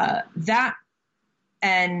 that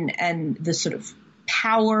and the sort of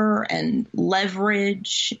power and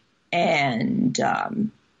leverage and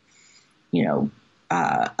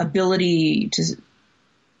ability to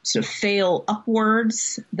sort of fail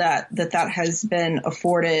upwards that has been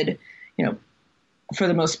afforded, for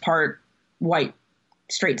the most part, white,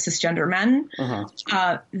 straight, cisgender men.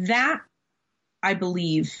 That, I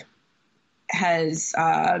believe, has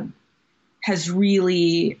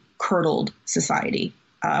really curdled society,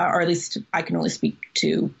 or at least I can only speak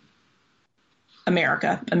to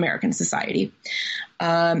American society.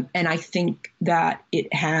 And I think that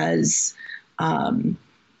it has, and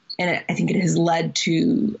I think it has led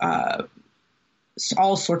to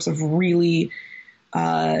all sorts of really,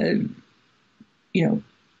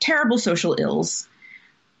 terrible social ills.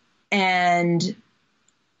 And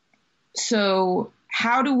so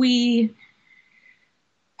how do we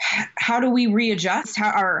readjust?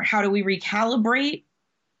 How do we recalibrate?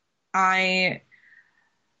 I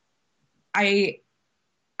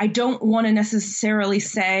don't want to necessarily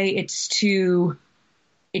say it's to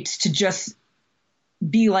just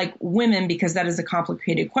be like women, because that is a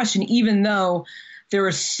complicated question, even though there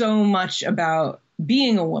is so much about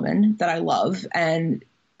being a woman that I love. And,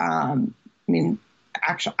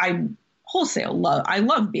 actually, I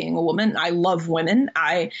love being a woman. I love women.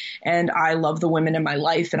 I love the women in my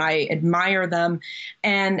life, and I admire them.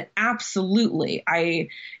 And absolutely, I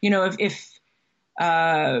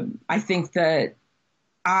think that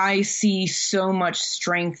I see so much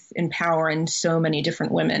strength and power in so many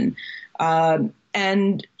different women.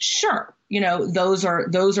 And sure, those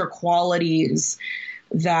are qualities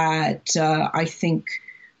that I think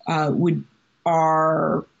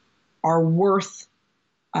are worth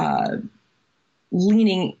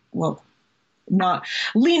not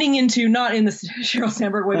leaning into, not in the Sheryl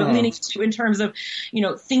Sandberg way, but leaning into in terms of,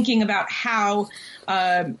 thinking about how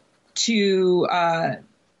to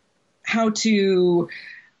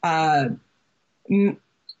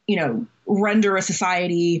render a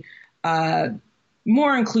society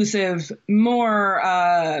more inclusive, more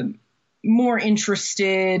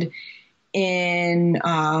interested in,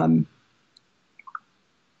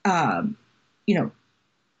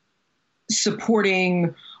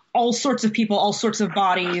 supporting all sorts of people, all sorts of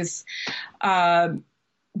bodies. But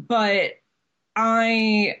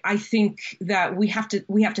I think that we have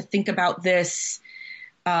to think about this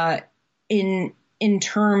in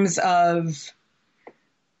terms of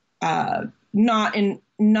not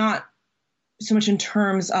so much in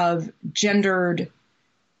terms of gendered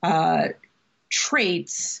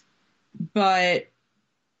traits, but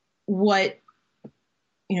what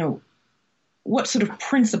sort of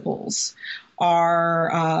principles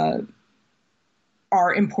are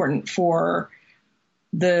important for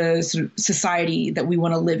the sort of society that we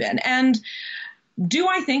want to live in. And do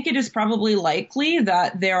I think it is probably likely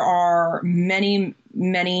that there are many,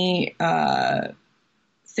 many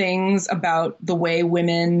things about the way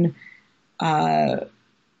women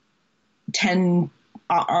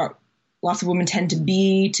lots of women tend to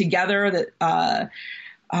be together, that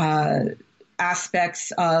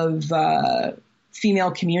aspects of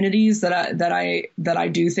female communities that I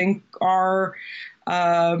do think are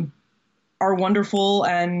wonderful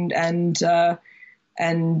and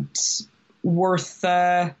worth,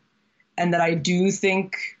 and that I do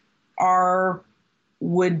think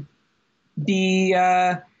would be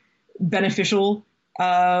beneficial,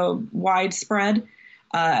 widespread.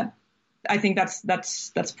 I think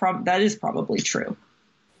that is probably true.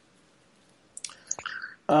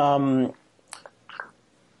 So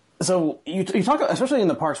you talk, especially in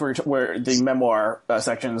the parts where the memoir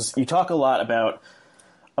sections, you talk a lot about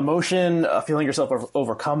emotion, feeling yourself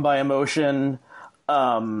overcome by emotion.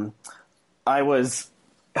 I was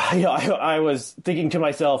thinking to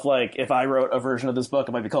myself, like, if I wrote a version of this book,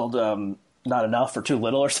 it might be called Not Enough or Too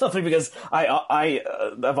Little or something, because I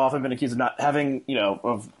have often been accused of not having,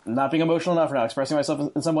 of not being emotional enough or not expressing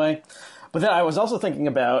myself in some way. But then I was also thinking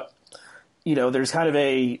about, there's kind of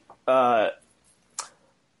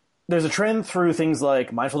there's a trend through things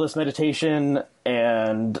like mindfulness meditation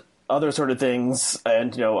and other sort of things.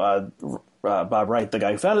 And, Bob Wright, the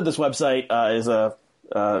guy who founded this website, is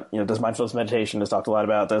does mindfulness meditation, has talked a lot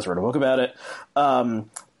about this, wrote a book about it.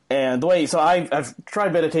 And the way, so I've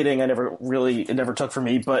tried meditating, it never took for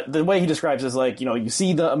me, but the way he describes it is like, you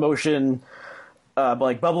see the emotion,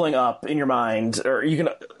 like bubbling up in your mind, or you can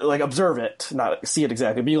like observe it, not see it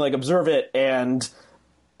exactly, but you like observe it and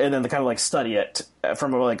then kind of like study it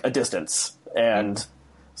from like a distance. And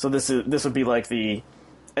so this would be like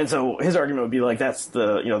and so his argument would be like, that's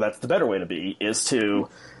the better way to be, is to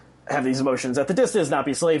have these emotions at the distance, not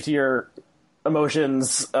be slave to your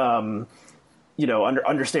emotions, understand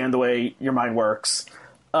the way your mind works.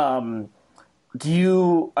 Okay,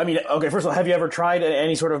 first of all, have you ever tried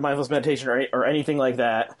any sort of mindfulness meditation or anything like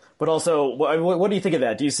that? But also, what do you think of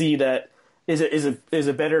that? Do you see that, is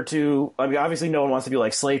it better to, obviously no one wants to be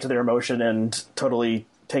like slave to their emotion and totally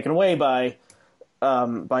taken away by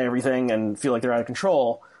everything and feel like they're out of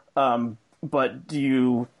control. But what do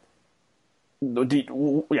you think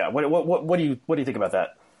about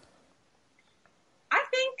that?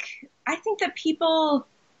 I think that people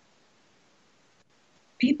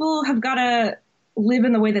have got to live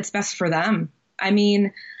in the way that's best for them. I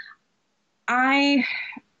mean, I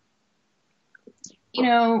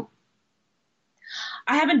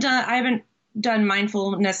haven't done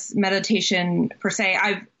mindfulness meditation per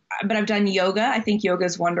se. But I've done yoga. I think yoga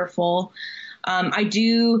is wonderful. I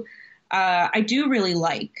do really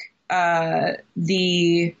like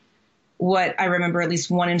what I remember at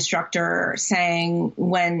least one instructor saying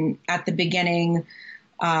when at the beginning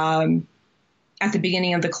of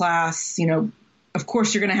the class, of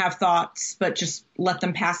course you're going to have thoughts, but just let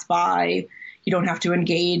them pass by. You don't have to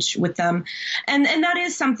engage with them. And that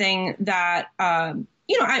is something that,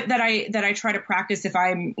 that I try to practice if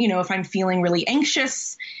I'm feeling really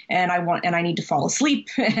anxious and I need to fall asleep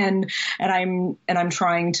and I'm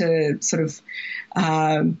trying to sort of,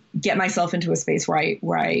 get myself into a space where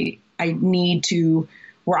I need to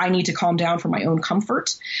calm down for my own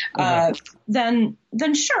comfort. Then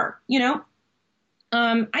sure.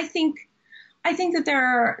 I think that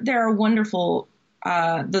there are wonderful,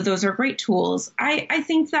 those are great tools. I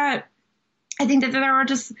think that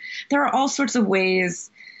there are all sorts of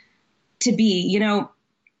ways to be,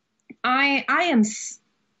 I think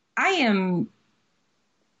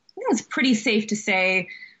it's pretty safe to say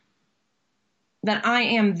that I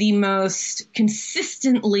am the most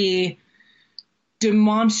consistently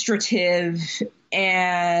demonstrative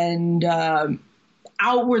and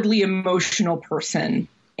outwardly emotional person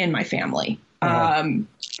in my family. And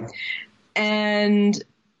my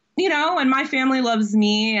family loves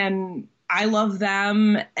me and I love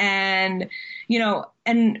them. And,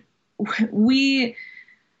 and we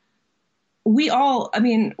all,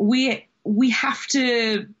 we have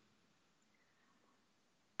to,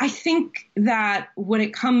 I think that when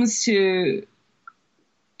it comes to,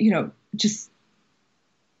 just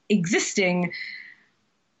existing,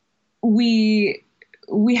 we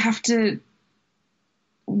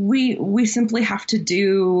simply have to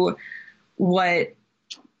do what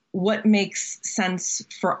makes sense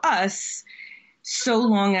for us, so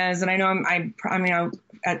long as, and I know I'm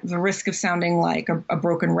at the risk of sounding like a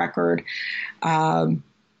broken record, as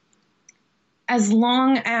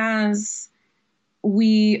long as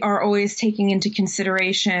we are always taking into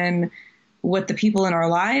consideration what the people in our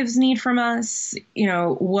lives need from us,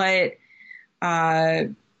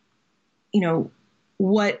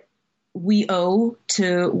 what we owe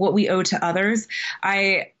to others.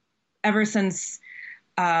 Ever since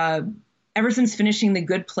finishing The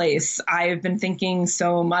Good Place, I've been thinking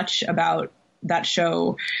so much about that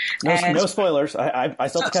show. No spoilers. I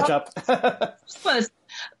still have to catch up. But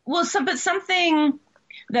something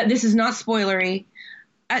that, this is not spoilery.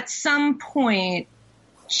 At some point,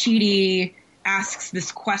 Chidi asks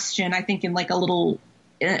this question, I think in like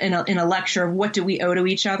in a lecture of what do we owe to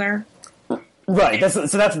each other? Right.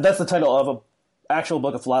 That's the title of an actual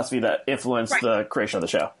book of philosophy that influenced the creation of the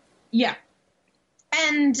show. Yeah.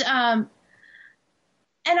 And I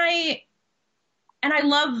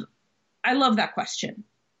love that question.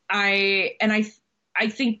 I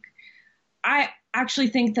actually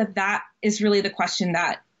think that is really the question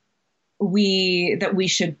that we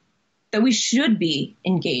should be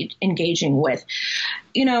engaging with.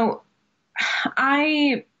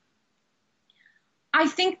 I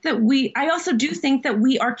also do think that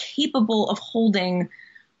we are capable of holding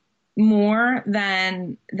more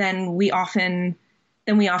than we often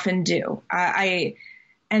do.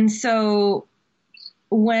 And so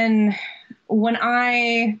when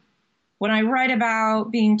I write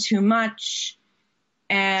about being too much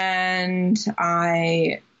and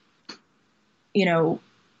I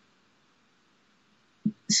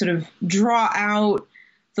sort of draw out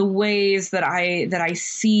the ways that I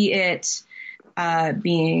see it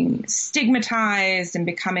being stigmatized and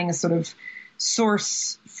becoming a sort of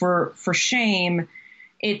source for shame,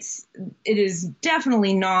 it is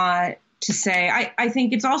definitely not to say. I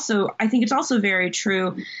think it's also very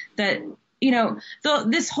true that,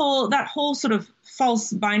 that whole sort of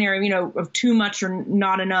false binary, of too much or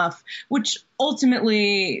not enough, which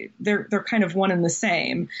ultimately they're kind of one and the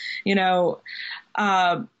same,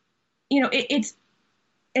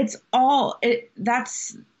 that's all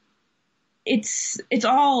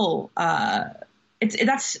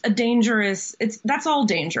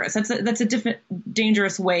dangerous. That's a different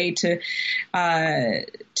dangerous way to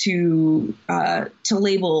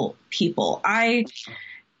label people. I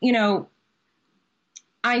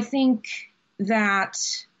think that,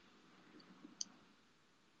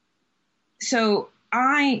 so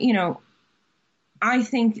I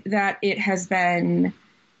think that it has been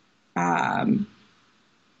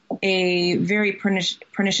a very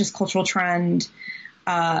pernicious cultural trend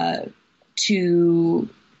to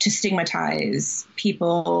stigmatize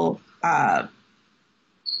people and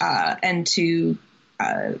to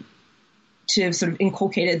sort of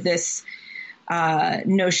inculcated this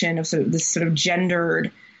notion of this sort of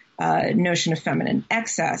gendered notion of feminine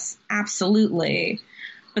excess. Absolutely.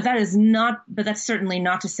 But that's certainly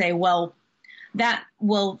not to say,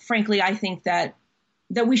 frankly, I think that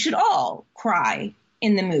we should all cry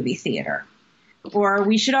in the movie theater, or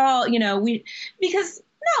we should all, because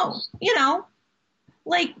no,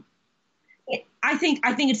 I think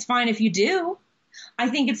it's fine if you do. I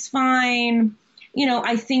think it's fine.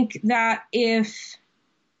 I think that if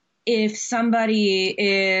somebody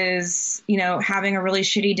is, having a really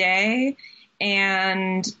shitty day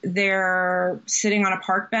and they're sitting on a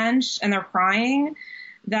park bench and they're crying,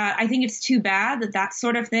 that I think it's too bad that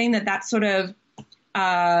sort of thing, that sort of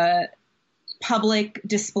public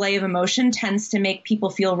display of emotion tends to make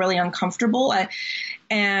people feel really uncomfortable.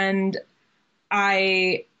 And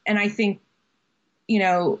I think,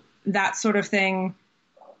 that sort of thing,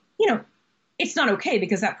 it's not okay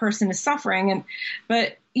because that person is suffering.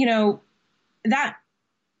 But that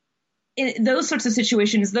in those sorts of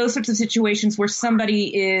situations where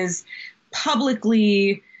somebody is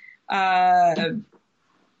publicly in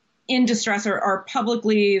distress or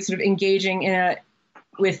publicly sort of engaging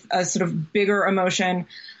with a sort of bigger emotion,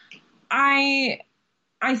 I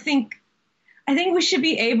think we should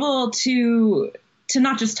be able to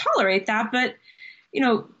not just tolerate that, but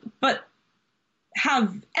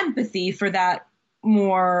have empathy for that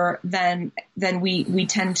more than we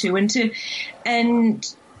tend to,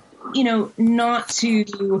 and not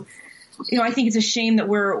to, I think it's a shame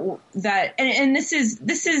that and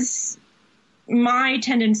this is my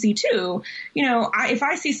tendency too. If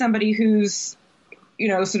I see somebody who's,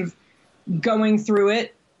 sort of going through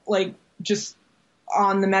it, like just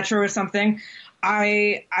on the metro or something,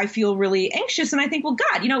 I feel really anxious, and I think, well,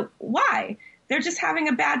 God, why? They're just having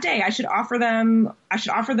a bad day. I should offer them a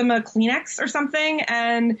Kleenex or something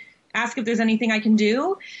and ask if there's anything I can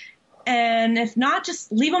do. And if not,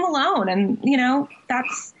 just leave them alone and,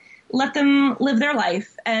 let them live their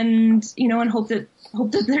life and, and hope that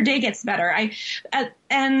their day gets better.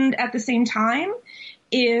 And at the same time,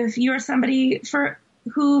 if you're somebody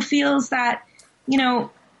who feels that,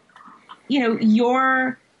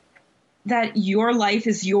 that your life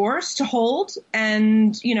is yours to hold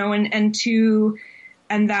and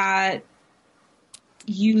that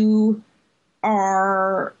you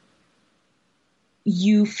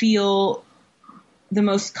feel the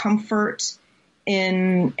most comfort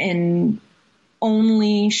in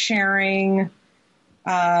only sharing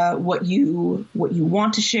what you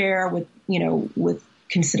want to share with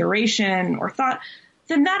consideration or thought,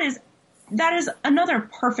 then that is another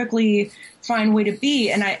perfectly fine way to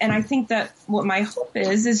be. And I think that what my hope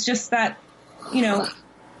is just that,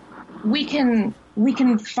 we can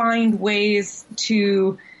find ways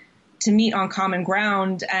to meet on common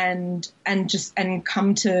ground and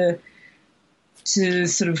come to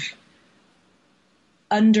sort of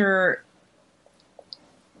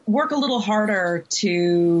work a little harder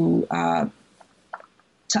to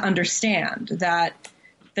understand that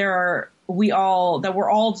we're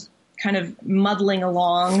all kind of muddling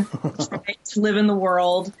along trying to live in the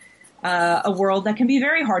world, a world that can be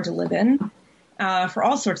very hard to live in for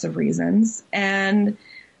all sorts of reasons, and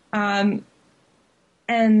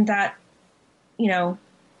that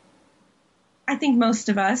I think most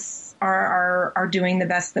of us are doing the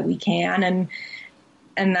best that we can,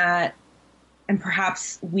 and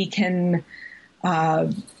perhaps we can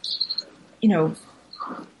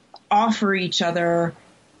offer each other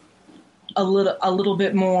a little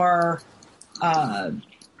bit more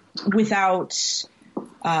without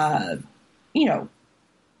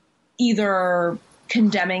either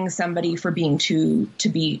condemning somebody for being too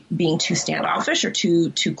standoffish or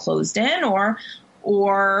too closed in,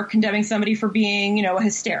 or condemning somebody for being a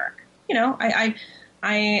hysteric.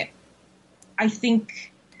 I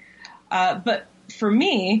think, but for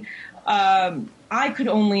me, I could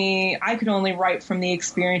only write from the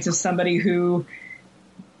experience of somebody who,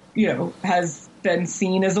 has been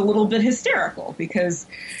seen as a little bit hysterical, because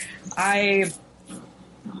I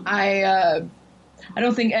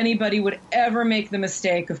don't think anybody would ever make the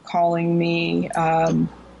mistake of calling me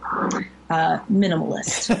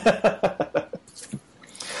minimalist.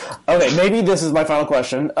 Okay, maybe this is my final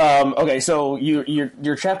question. Okay, so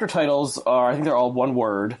your chapter titles are, I think they're all one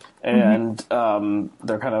word, and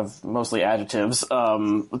they're kind of mostly adjectives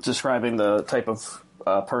describing the type of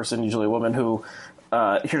person, usually a woman, who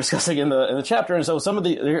you're discussing in the chapter. And so some of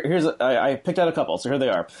I picked out a couple, so here they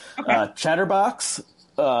are. Okay. Chatterbox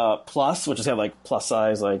plus, which is kind of like plus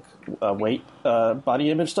size, like weight, body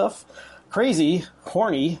image stuff. Crazy,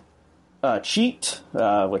 horny. Cheat,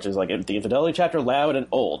 which is like the infidelity chapter, loud, and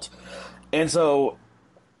old. And so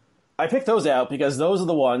I picked those out because those are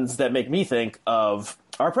the ones that make me think of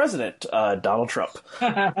our president, Donald Trump.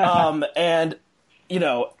 And,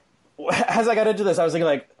 as I got into this, I was thinking,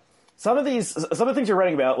 like, some of the things you're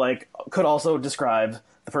writing about, like, could also describe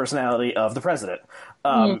the personality of the president.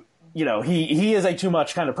 He is a too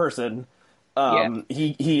much kind of person.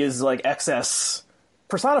 He is like excess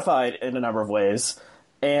personified in a number of ways.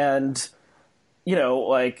 And,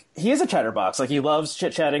 like, he is a chatterbox. Like, he loves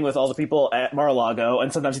chit-chatting with all the people at Mar-a-Lago,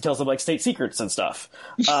 and sometimes he tells them, like, state secrets and stuff.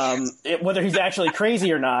 Whether he's actually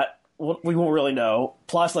crazy or not, we won't really know.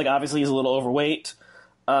 Plus, like, obviously he's a little overweight.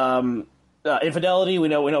 Infidelity, we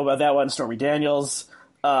know about that one. Stormy Daniels.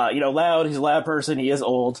 Loud, he's a loud person. He is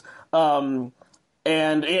old. And,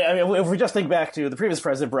 if we just think back to the previous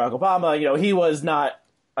president, Barack Obama, he was not,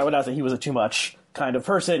 I would not say he was a too much kind of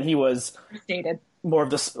person. He was stated. More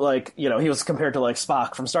of this, like, he was compared to, like,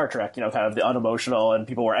 Spock from Star Trek, kind of the unemotional, and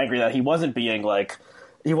people were angry that he wasn't being, like,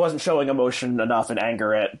 he wasn't showing emotion enough and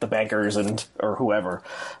anger at the bankers or whoever.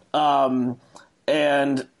 Okay,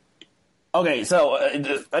 so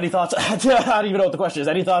any thoughts? I don't even know what the question is.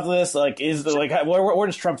 Any thoughts on this? Like, where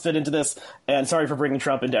does Trump fit into this? And sorry for bringing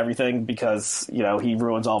Trump into everything because, he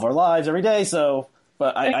ruins all of our lives every day,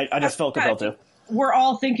 but I just felt compelled to. We're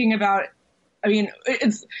all thinking about,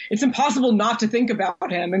 it's impossible not to think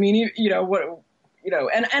about him. And I'm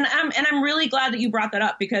really glad that you brought that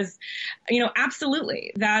up because,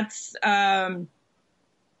 absolutely, that's,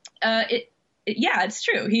 it's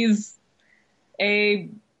true. He's a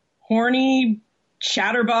horny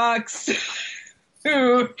chatterbox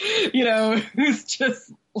who's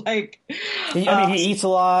just like, he eats a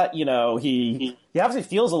lot, he obviously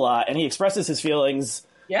feels a lot, and he expresses his feelings.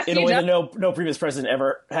 Yes, in a way that no previous president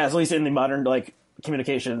ever has, at least in the modern, like,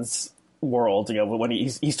 communications world, when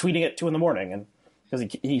he's tweeting at 2 a.m, and because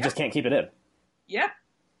he just can't keep it in. Yep.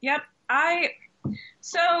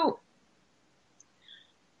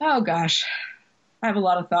 Oh gosh, I have a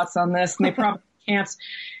lot of thoughts on this, and they probably can't.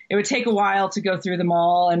 It would take a while to go through them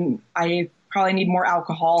all, and I probably need more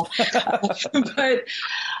alcohol. But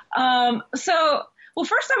first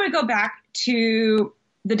I would go back to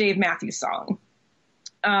the Dave Matthews song.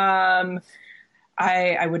 I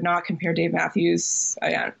would not compare Dave Matthews.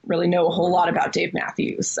 I don't really know a whole lot about Dave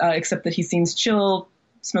Matthews, except that he seems chill,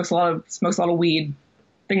 smokes a lot of weed.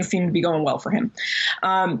 Things seem to be going well for him.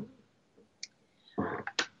 And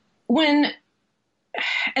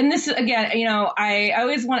this again, I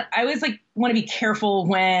always want to be careful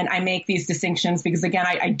when I make these distinctions because again,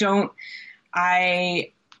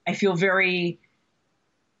 I feel very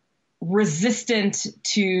resistant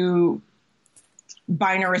to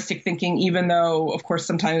binaristic thinking, even though, of course,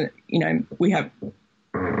 sometimes, we have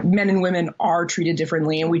men and women are treated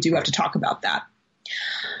differently, and we do have to talk about that.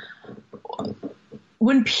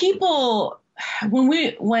 When Too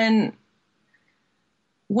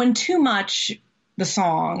Much, the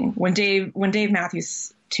song, when Dave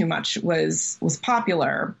Matthews Too Much was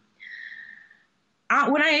popular,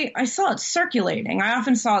 when I saw it circulating, I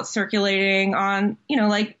often saw it circulating on,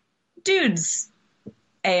 like dudes'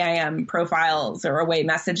 AIM profiles or away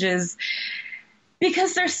messages,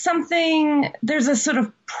 because there's a sort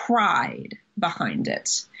of pride behind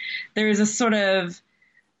it. There's a sort of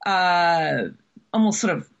almost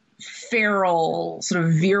sort of feral sort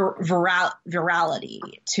of virality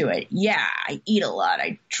to it. Yeah, I eat a lot.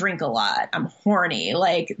 I drink a lot. I'm horny.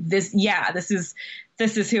 Like this. Yeah, this is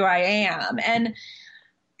who I am. And,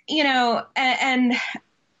 and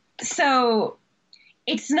so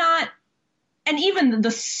it's not, and even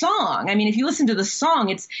the song, I mean, if you listen to the song,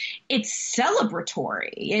 it's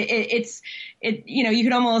celebratory. You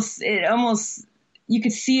could almost, you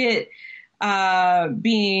could see it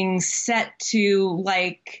being set to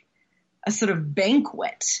like a sort of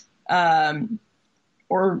banquet,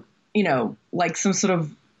 or, like some sort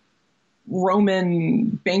of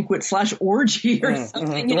Roman banquet / orgy or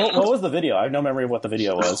something. What was the video? I have no memory of what the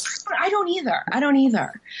video was. I don't either.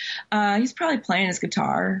 He's probably playing his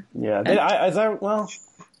guitar. Yeah. I'm trying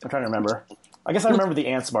to remember. I guess I remember the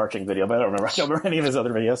ants marching video, but I don't remember any of his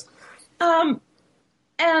other videos. And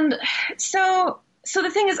so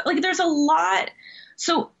the thing is, like, there's a lot.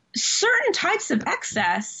 So certain types of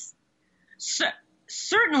excess,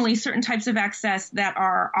 certainly certain types of excess that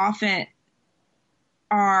are often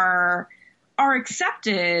are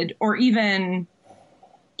accepted or even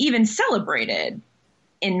celebrated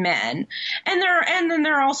in men. And then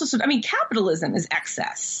there are also some, I mean, capitalism is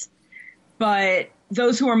excess, but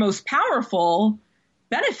those who are most powerful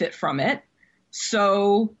benefit from it.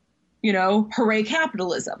 So, hooray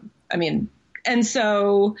capitalism. I mean, and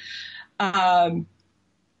so,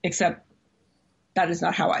 except that is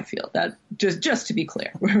not how I feel. That just to be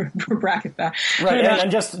clear, we're bracket that. Right.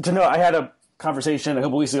 And just to know, I had a conversation a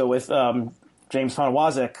couple weeks ago with James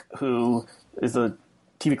Poniewozik, who is the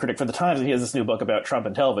TV critic for The Times, and he has this new book about Trump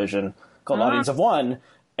and television called Audience of One.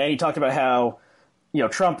 And he talked about how,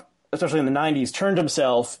 Trump, especially in the 90s, turned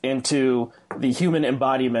himself into the human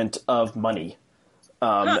embodiment of money.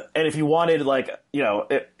 And if he wanted,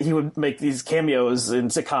 he would make these cameos in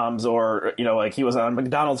sitcoms, or, like he was on a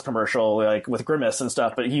McDonald's commercial, like with Grimace and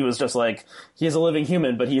stuff, but he was just like, he is a living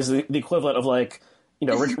human, but he's the equivalent of rich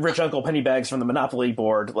Uncle Pennybags from the Monopoly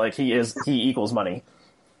board. Like he equals money.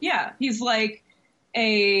 Yeah. He's like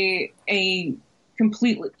he's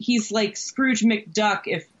like Scrooge McDuck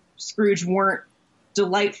if Scrooge weren't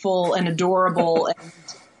delightful and adorable and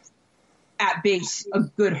at base a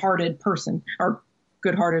good-hearted person, or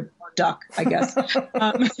good-hearted duck, I guess.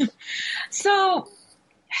 So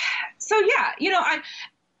yeah,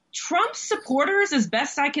 Trump's supporters, as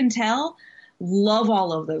best I can tell, love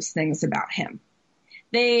all of those things about him.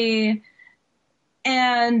 And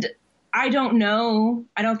I don't know.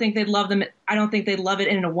 I don't think they'd love them. I don't think they'd love it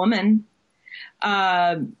in a woman.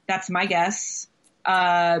 That's my guess.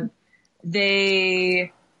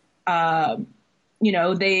 They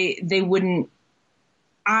wouldn't.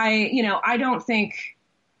 I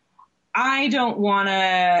don't want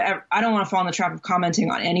to fall in the trap of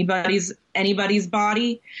commenting on anybody's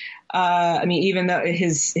body. I mean, even though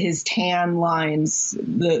his tan lines,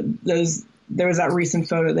 there was that recent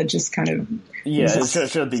photo that just kind of... Yeah, it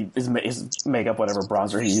should be his makeup, whatever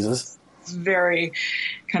bronzer he uses. It's very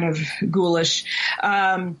kind of ghoulish.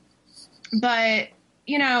 But,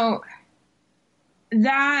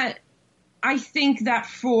 that... I think that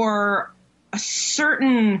for a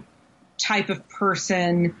certain type of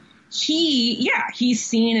person, he's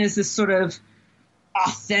seen as this sort of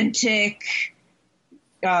authentic,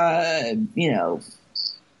 kind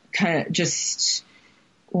of just...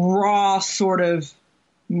 raw sort of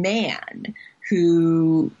man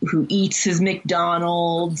who eats his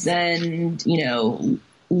McDonald's and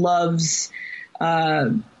loves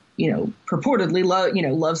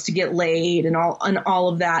purportedly loves to get laid and all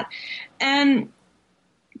of that, and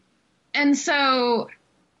so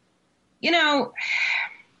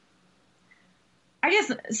I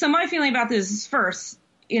guess so. My feeling about this is, first,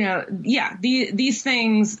 these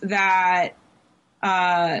things that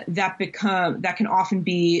can often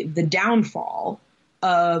be the downfall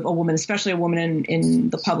of a woman, especially a woman in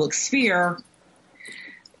the public sphere.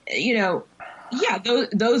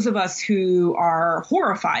 Those of us who are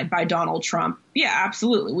horrified by Donald Trump,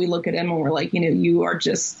 absolutely, we look at him and we're like, you are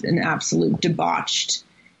just an absolute debauched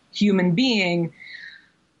human being.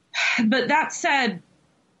 But that said,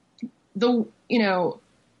 the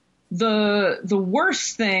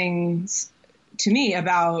worst things to me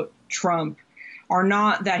about Trump are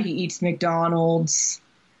not that he eats McDonald's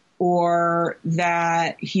or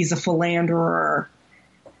that he's a philanderer.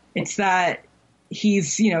 It's that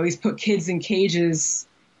he's put kids in cages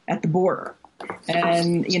at the border,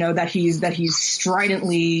 and that he's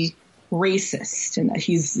stridently racist, and that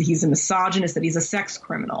he's a misogynist, that he's a sex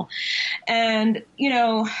criminal. And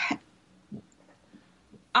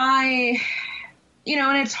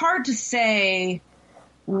and it's hard to say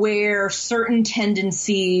where certain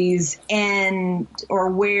tendencies end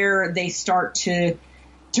or where they start to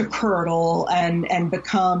curdle and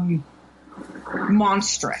become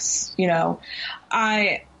monstrous.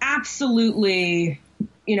 I absolutely,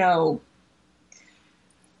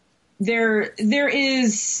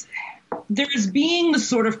 there's being the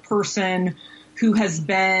sort of person who has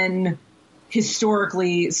been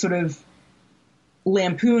historically sort of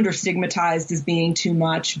lampooned or stigmatized as being too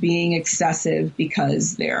much, being excessive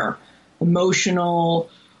because they're emotional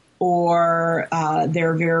or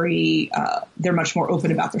they're much more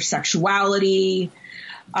open about their sexuality.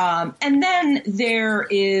 And then there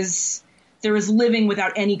is living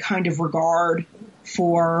without any kind of regard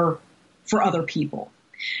for other people,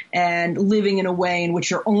 and living in a way in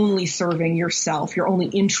which you're only serving yourself. You're only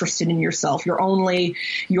interested in yourself. You're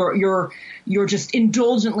just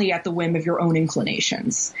indulgently at the whim of your own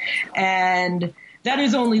inclinations. And that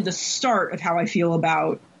is only the start of how I feel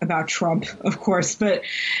about Trump, of course. But,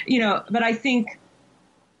 I think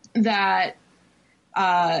that,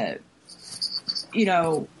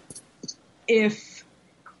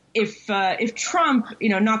 if Trump,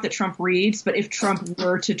 not that Trump reads, but if Trump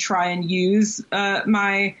were to try and use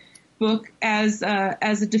my book as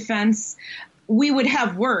a defense, we would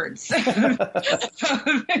have words.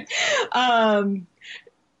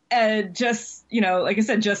 Just, like I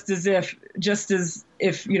said, just as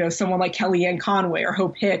if someone like Kellyanne Conway or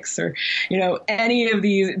Hope Hicks or any of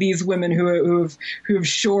these women who have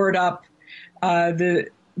shored up the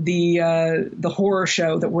horror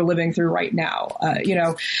show that we're living through right now,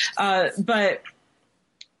 but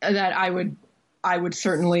that I would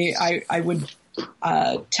certainly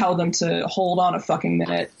tell them to hold on a fucking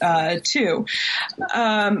minute, too.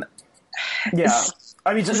 Yeah.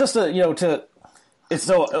 I mean, just to,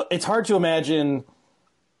 it's hard to imagine,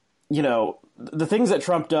 the things that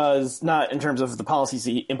Trump does, not in terms of the policies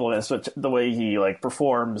he implements, but the way he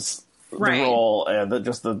performs the role and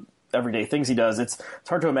the everyday things he does. It's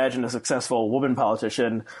hard to imagine a successful woman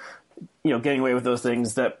politician, getting away with those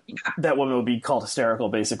things that woman would be called hysterical,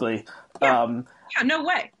 basically. Yeah. No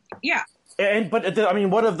way. Yeah. But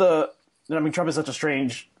Trump is such a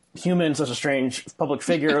strange human, such a strange public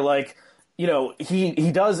figure.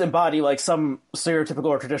 He does embody some stereotypical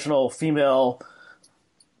or traditional female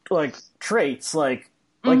traits.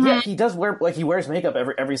 Yeah, he does wear he wears makeup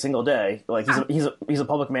every single day. He's a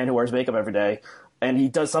public man who wears makeup every day. And he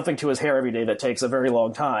does something to his hair every day that takes a very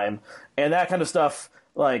long time. And that kind of stuff,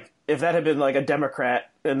 if that had been a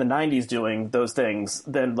Democrat in the 90s doing those things,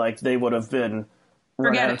 then they would have been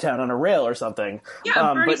run out of town on a rail or something.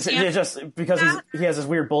 Yeah, but it's just because he has this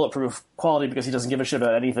weird bulletproof quality because he doesn't give a shit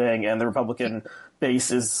about anything, and the Republican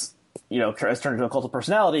base is, has turned into a cult of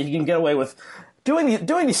personality. He can get away with doing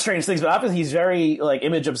these strange things, but obviously he's very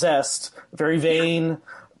image obsessed, very vain,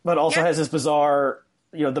 but also has this bizarre,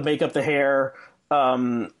 the makeup, the hair.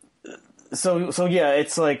 So yeah,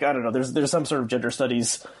 it's I don't know. There's some sort of gender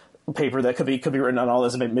studies paper that could be written on all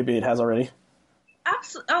this. Maybe it has already.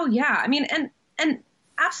 Absolutely. Oh yeah. I mean, and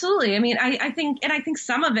absolutely. I mean, I think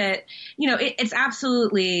some of it, it's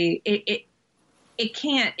absolutely it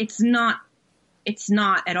can't. It's not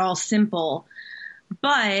at all simple.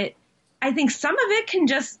 But I think some of it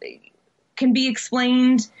can be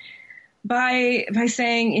explained by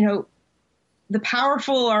saying, the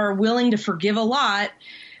powerful are willing to forgive a lot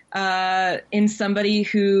in somebody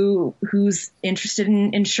who's interested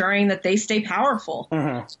in ensuring that they stay powerful,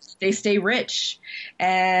 they stay rich,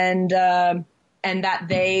 and that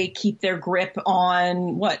they keep their grip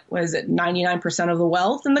on what is it, 99% of the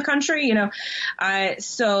wealth in the country.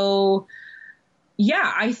 So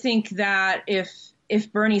yeah, I think that if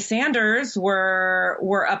Bernie Sanders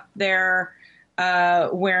were up there.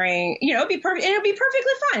 Wearing, it'd be perfectly fine.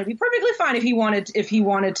 It'd be perfectly fine if he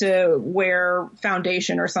wanted to wear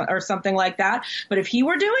foundation or something like that. But if he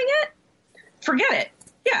were doing it, forget it.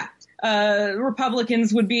 Yeah,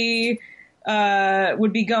 Republicans would be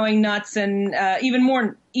going nuts, and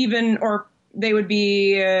or they would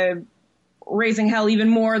be raising hell even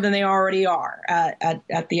more than they already are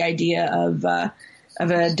at the idea of a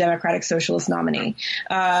Democratic Socialist nominee.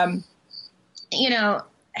 And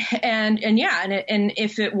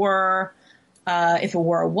if it were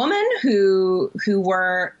a woman who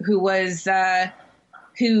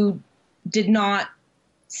did not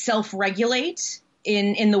self-regulate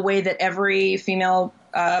in the way that every female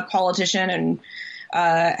politician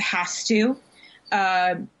has to,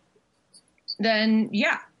 then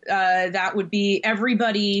that would be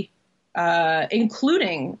everybody,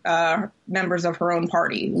 including members of her own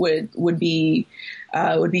party, would be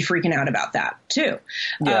freaking out about that too.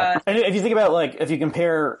 Yeah, and if you think about if you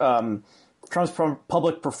compare Trump's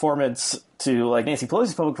public performance to Nancy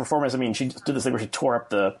Pelosi's public performance, I mean, she did this thing where she tore up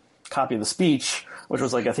the copy of the speech, which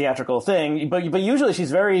was a theatrical thing. But usually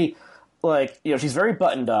she's very she's very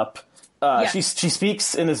buttoned up. She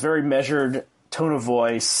speaks in this very measured tone of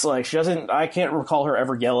voice. Like, she doesn't. I can't recall her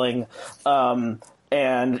ever yelling.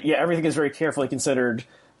 And yeah, everything is very carefully considered,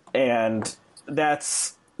 and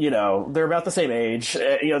that's, they're about the same age.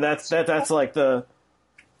 That's like but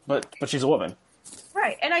she's a woman.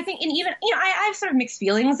 Right. And I think, and even, I have sort of mixed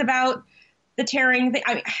feelings about the tearing thing.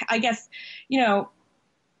 I mean, I guess, it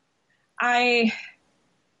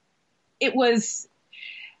was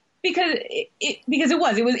because it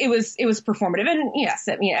was performative, and yes,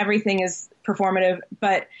 I mean, everything is performative,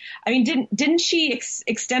 but I mean, didn't she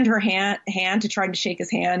extend her hand to try to shake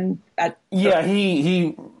his hand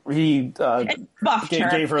he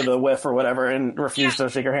gave her the whiff or whatever and refused to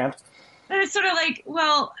shake her hand. And it's sort of like,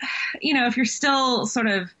 well, if you're still sort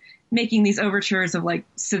of making these overtures of like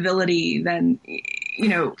civility, then,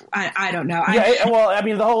 I don't know. Well, I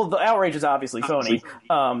mean, the outrage is obviously phony.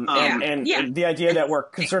 And the idea that we're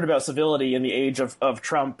concerned about civility in the age of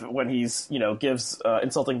Trump, when he's, gives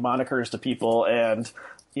insulting monikers to people and,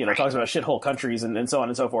 talks about shithole countries and so on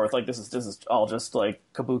and so forth. Like, this is all just like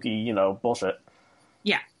kabuki, bullshit.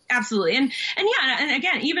 Yeah, absolutely. And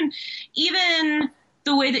again, even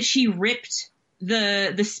the way that she ripped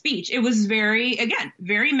the speech, it was very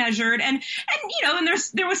measured, and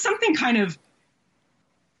there was something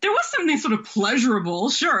sort of pleasurable,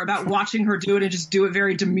 sure, about watching her do it and just do it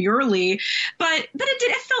very demurely, but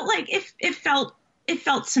it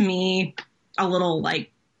felt to me a little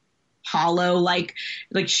like hollow, like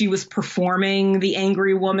she was performing the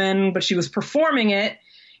angry woman, but she was performing it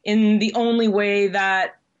in the only way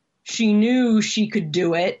that she knew she could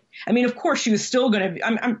do it. I mean, of course, she was still going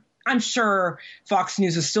to. I'm sure Fox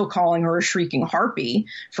News is still calling her a shrieking harpy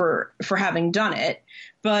for having done it,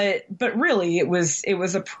 but really, it was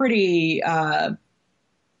a pretty, it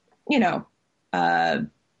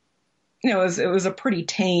was a pretty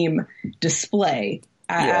tame display.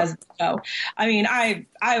 I mean, I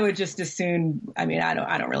would just assume. I mean, I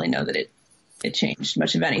don't really know that it changed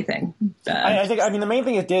much of anything. I think. I mean, the main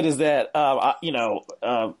thing it did is that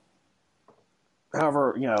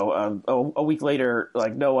however, a week later,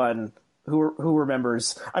 like, no one who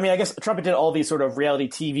remembers. I mean, I guess Trump did all these sort of reality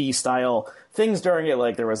TV style things during it.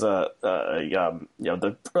 Like, there was the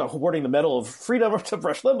awarding the Medal of Freedom to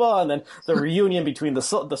Rush Limbaugh, and then the reunion between the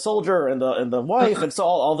soldier and the wife, and so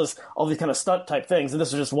all these kind of stunt type things. And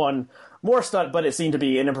this was just one more stunt, but it seemed to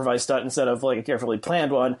be an improvised stunt instead of like a carefully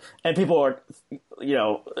planned one. And people are,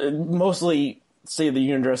 mostly say the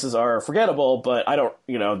union dresses are forgettable, but I don't,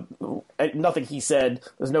 nothing he said,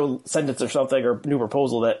 there's no sentence or something or new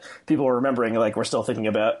proposal that people are remembering, like, we're still thinking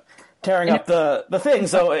about tearing up the thing.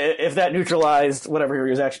 So if that neutralized whatever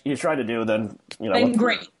he was trying to do, then,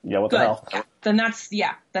 great. Yeah, what Good. the hell? Then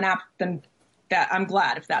then that I'm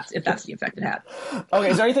glad if that's the effect it had. Okay,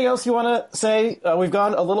 is there anything else you want to say? We've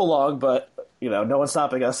gone a little long, but, no one's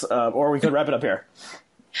stopping us, or we could wrap it up here.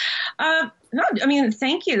 No, I mean,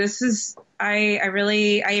 thank you. This is, I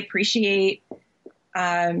appreciate,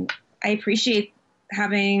 I appreciate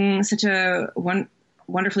having such a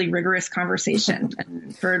wonderfully rigorous conversation,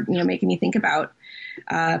 and for, making me think about,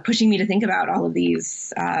 pushing me to think about all of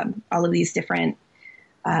these different,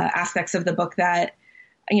 aspects of the book that,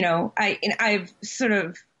 I've sort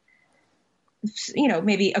of,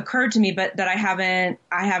 maybe occurred to me, but that I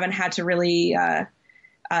haven't had to really,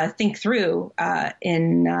 think through,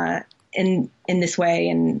 in this way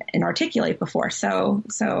and articulate before. So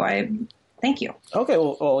I thank you. Okay.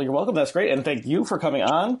 Well, you're welcome. That's great. And thank you for coming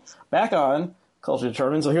back on Culture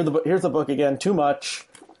Determines. So here's the book again, Too Much,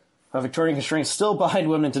 Victorian Constraints Still Behind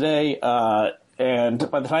Women Today. And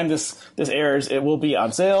by the time this airs, it will be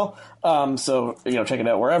on sale. So, check it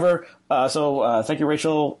out wherever. So thank you,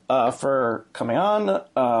 Rachel, for coming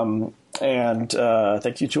on. And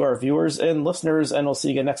thank you to our viewers and listeners, and we'll see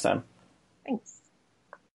you again next time. Thanks.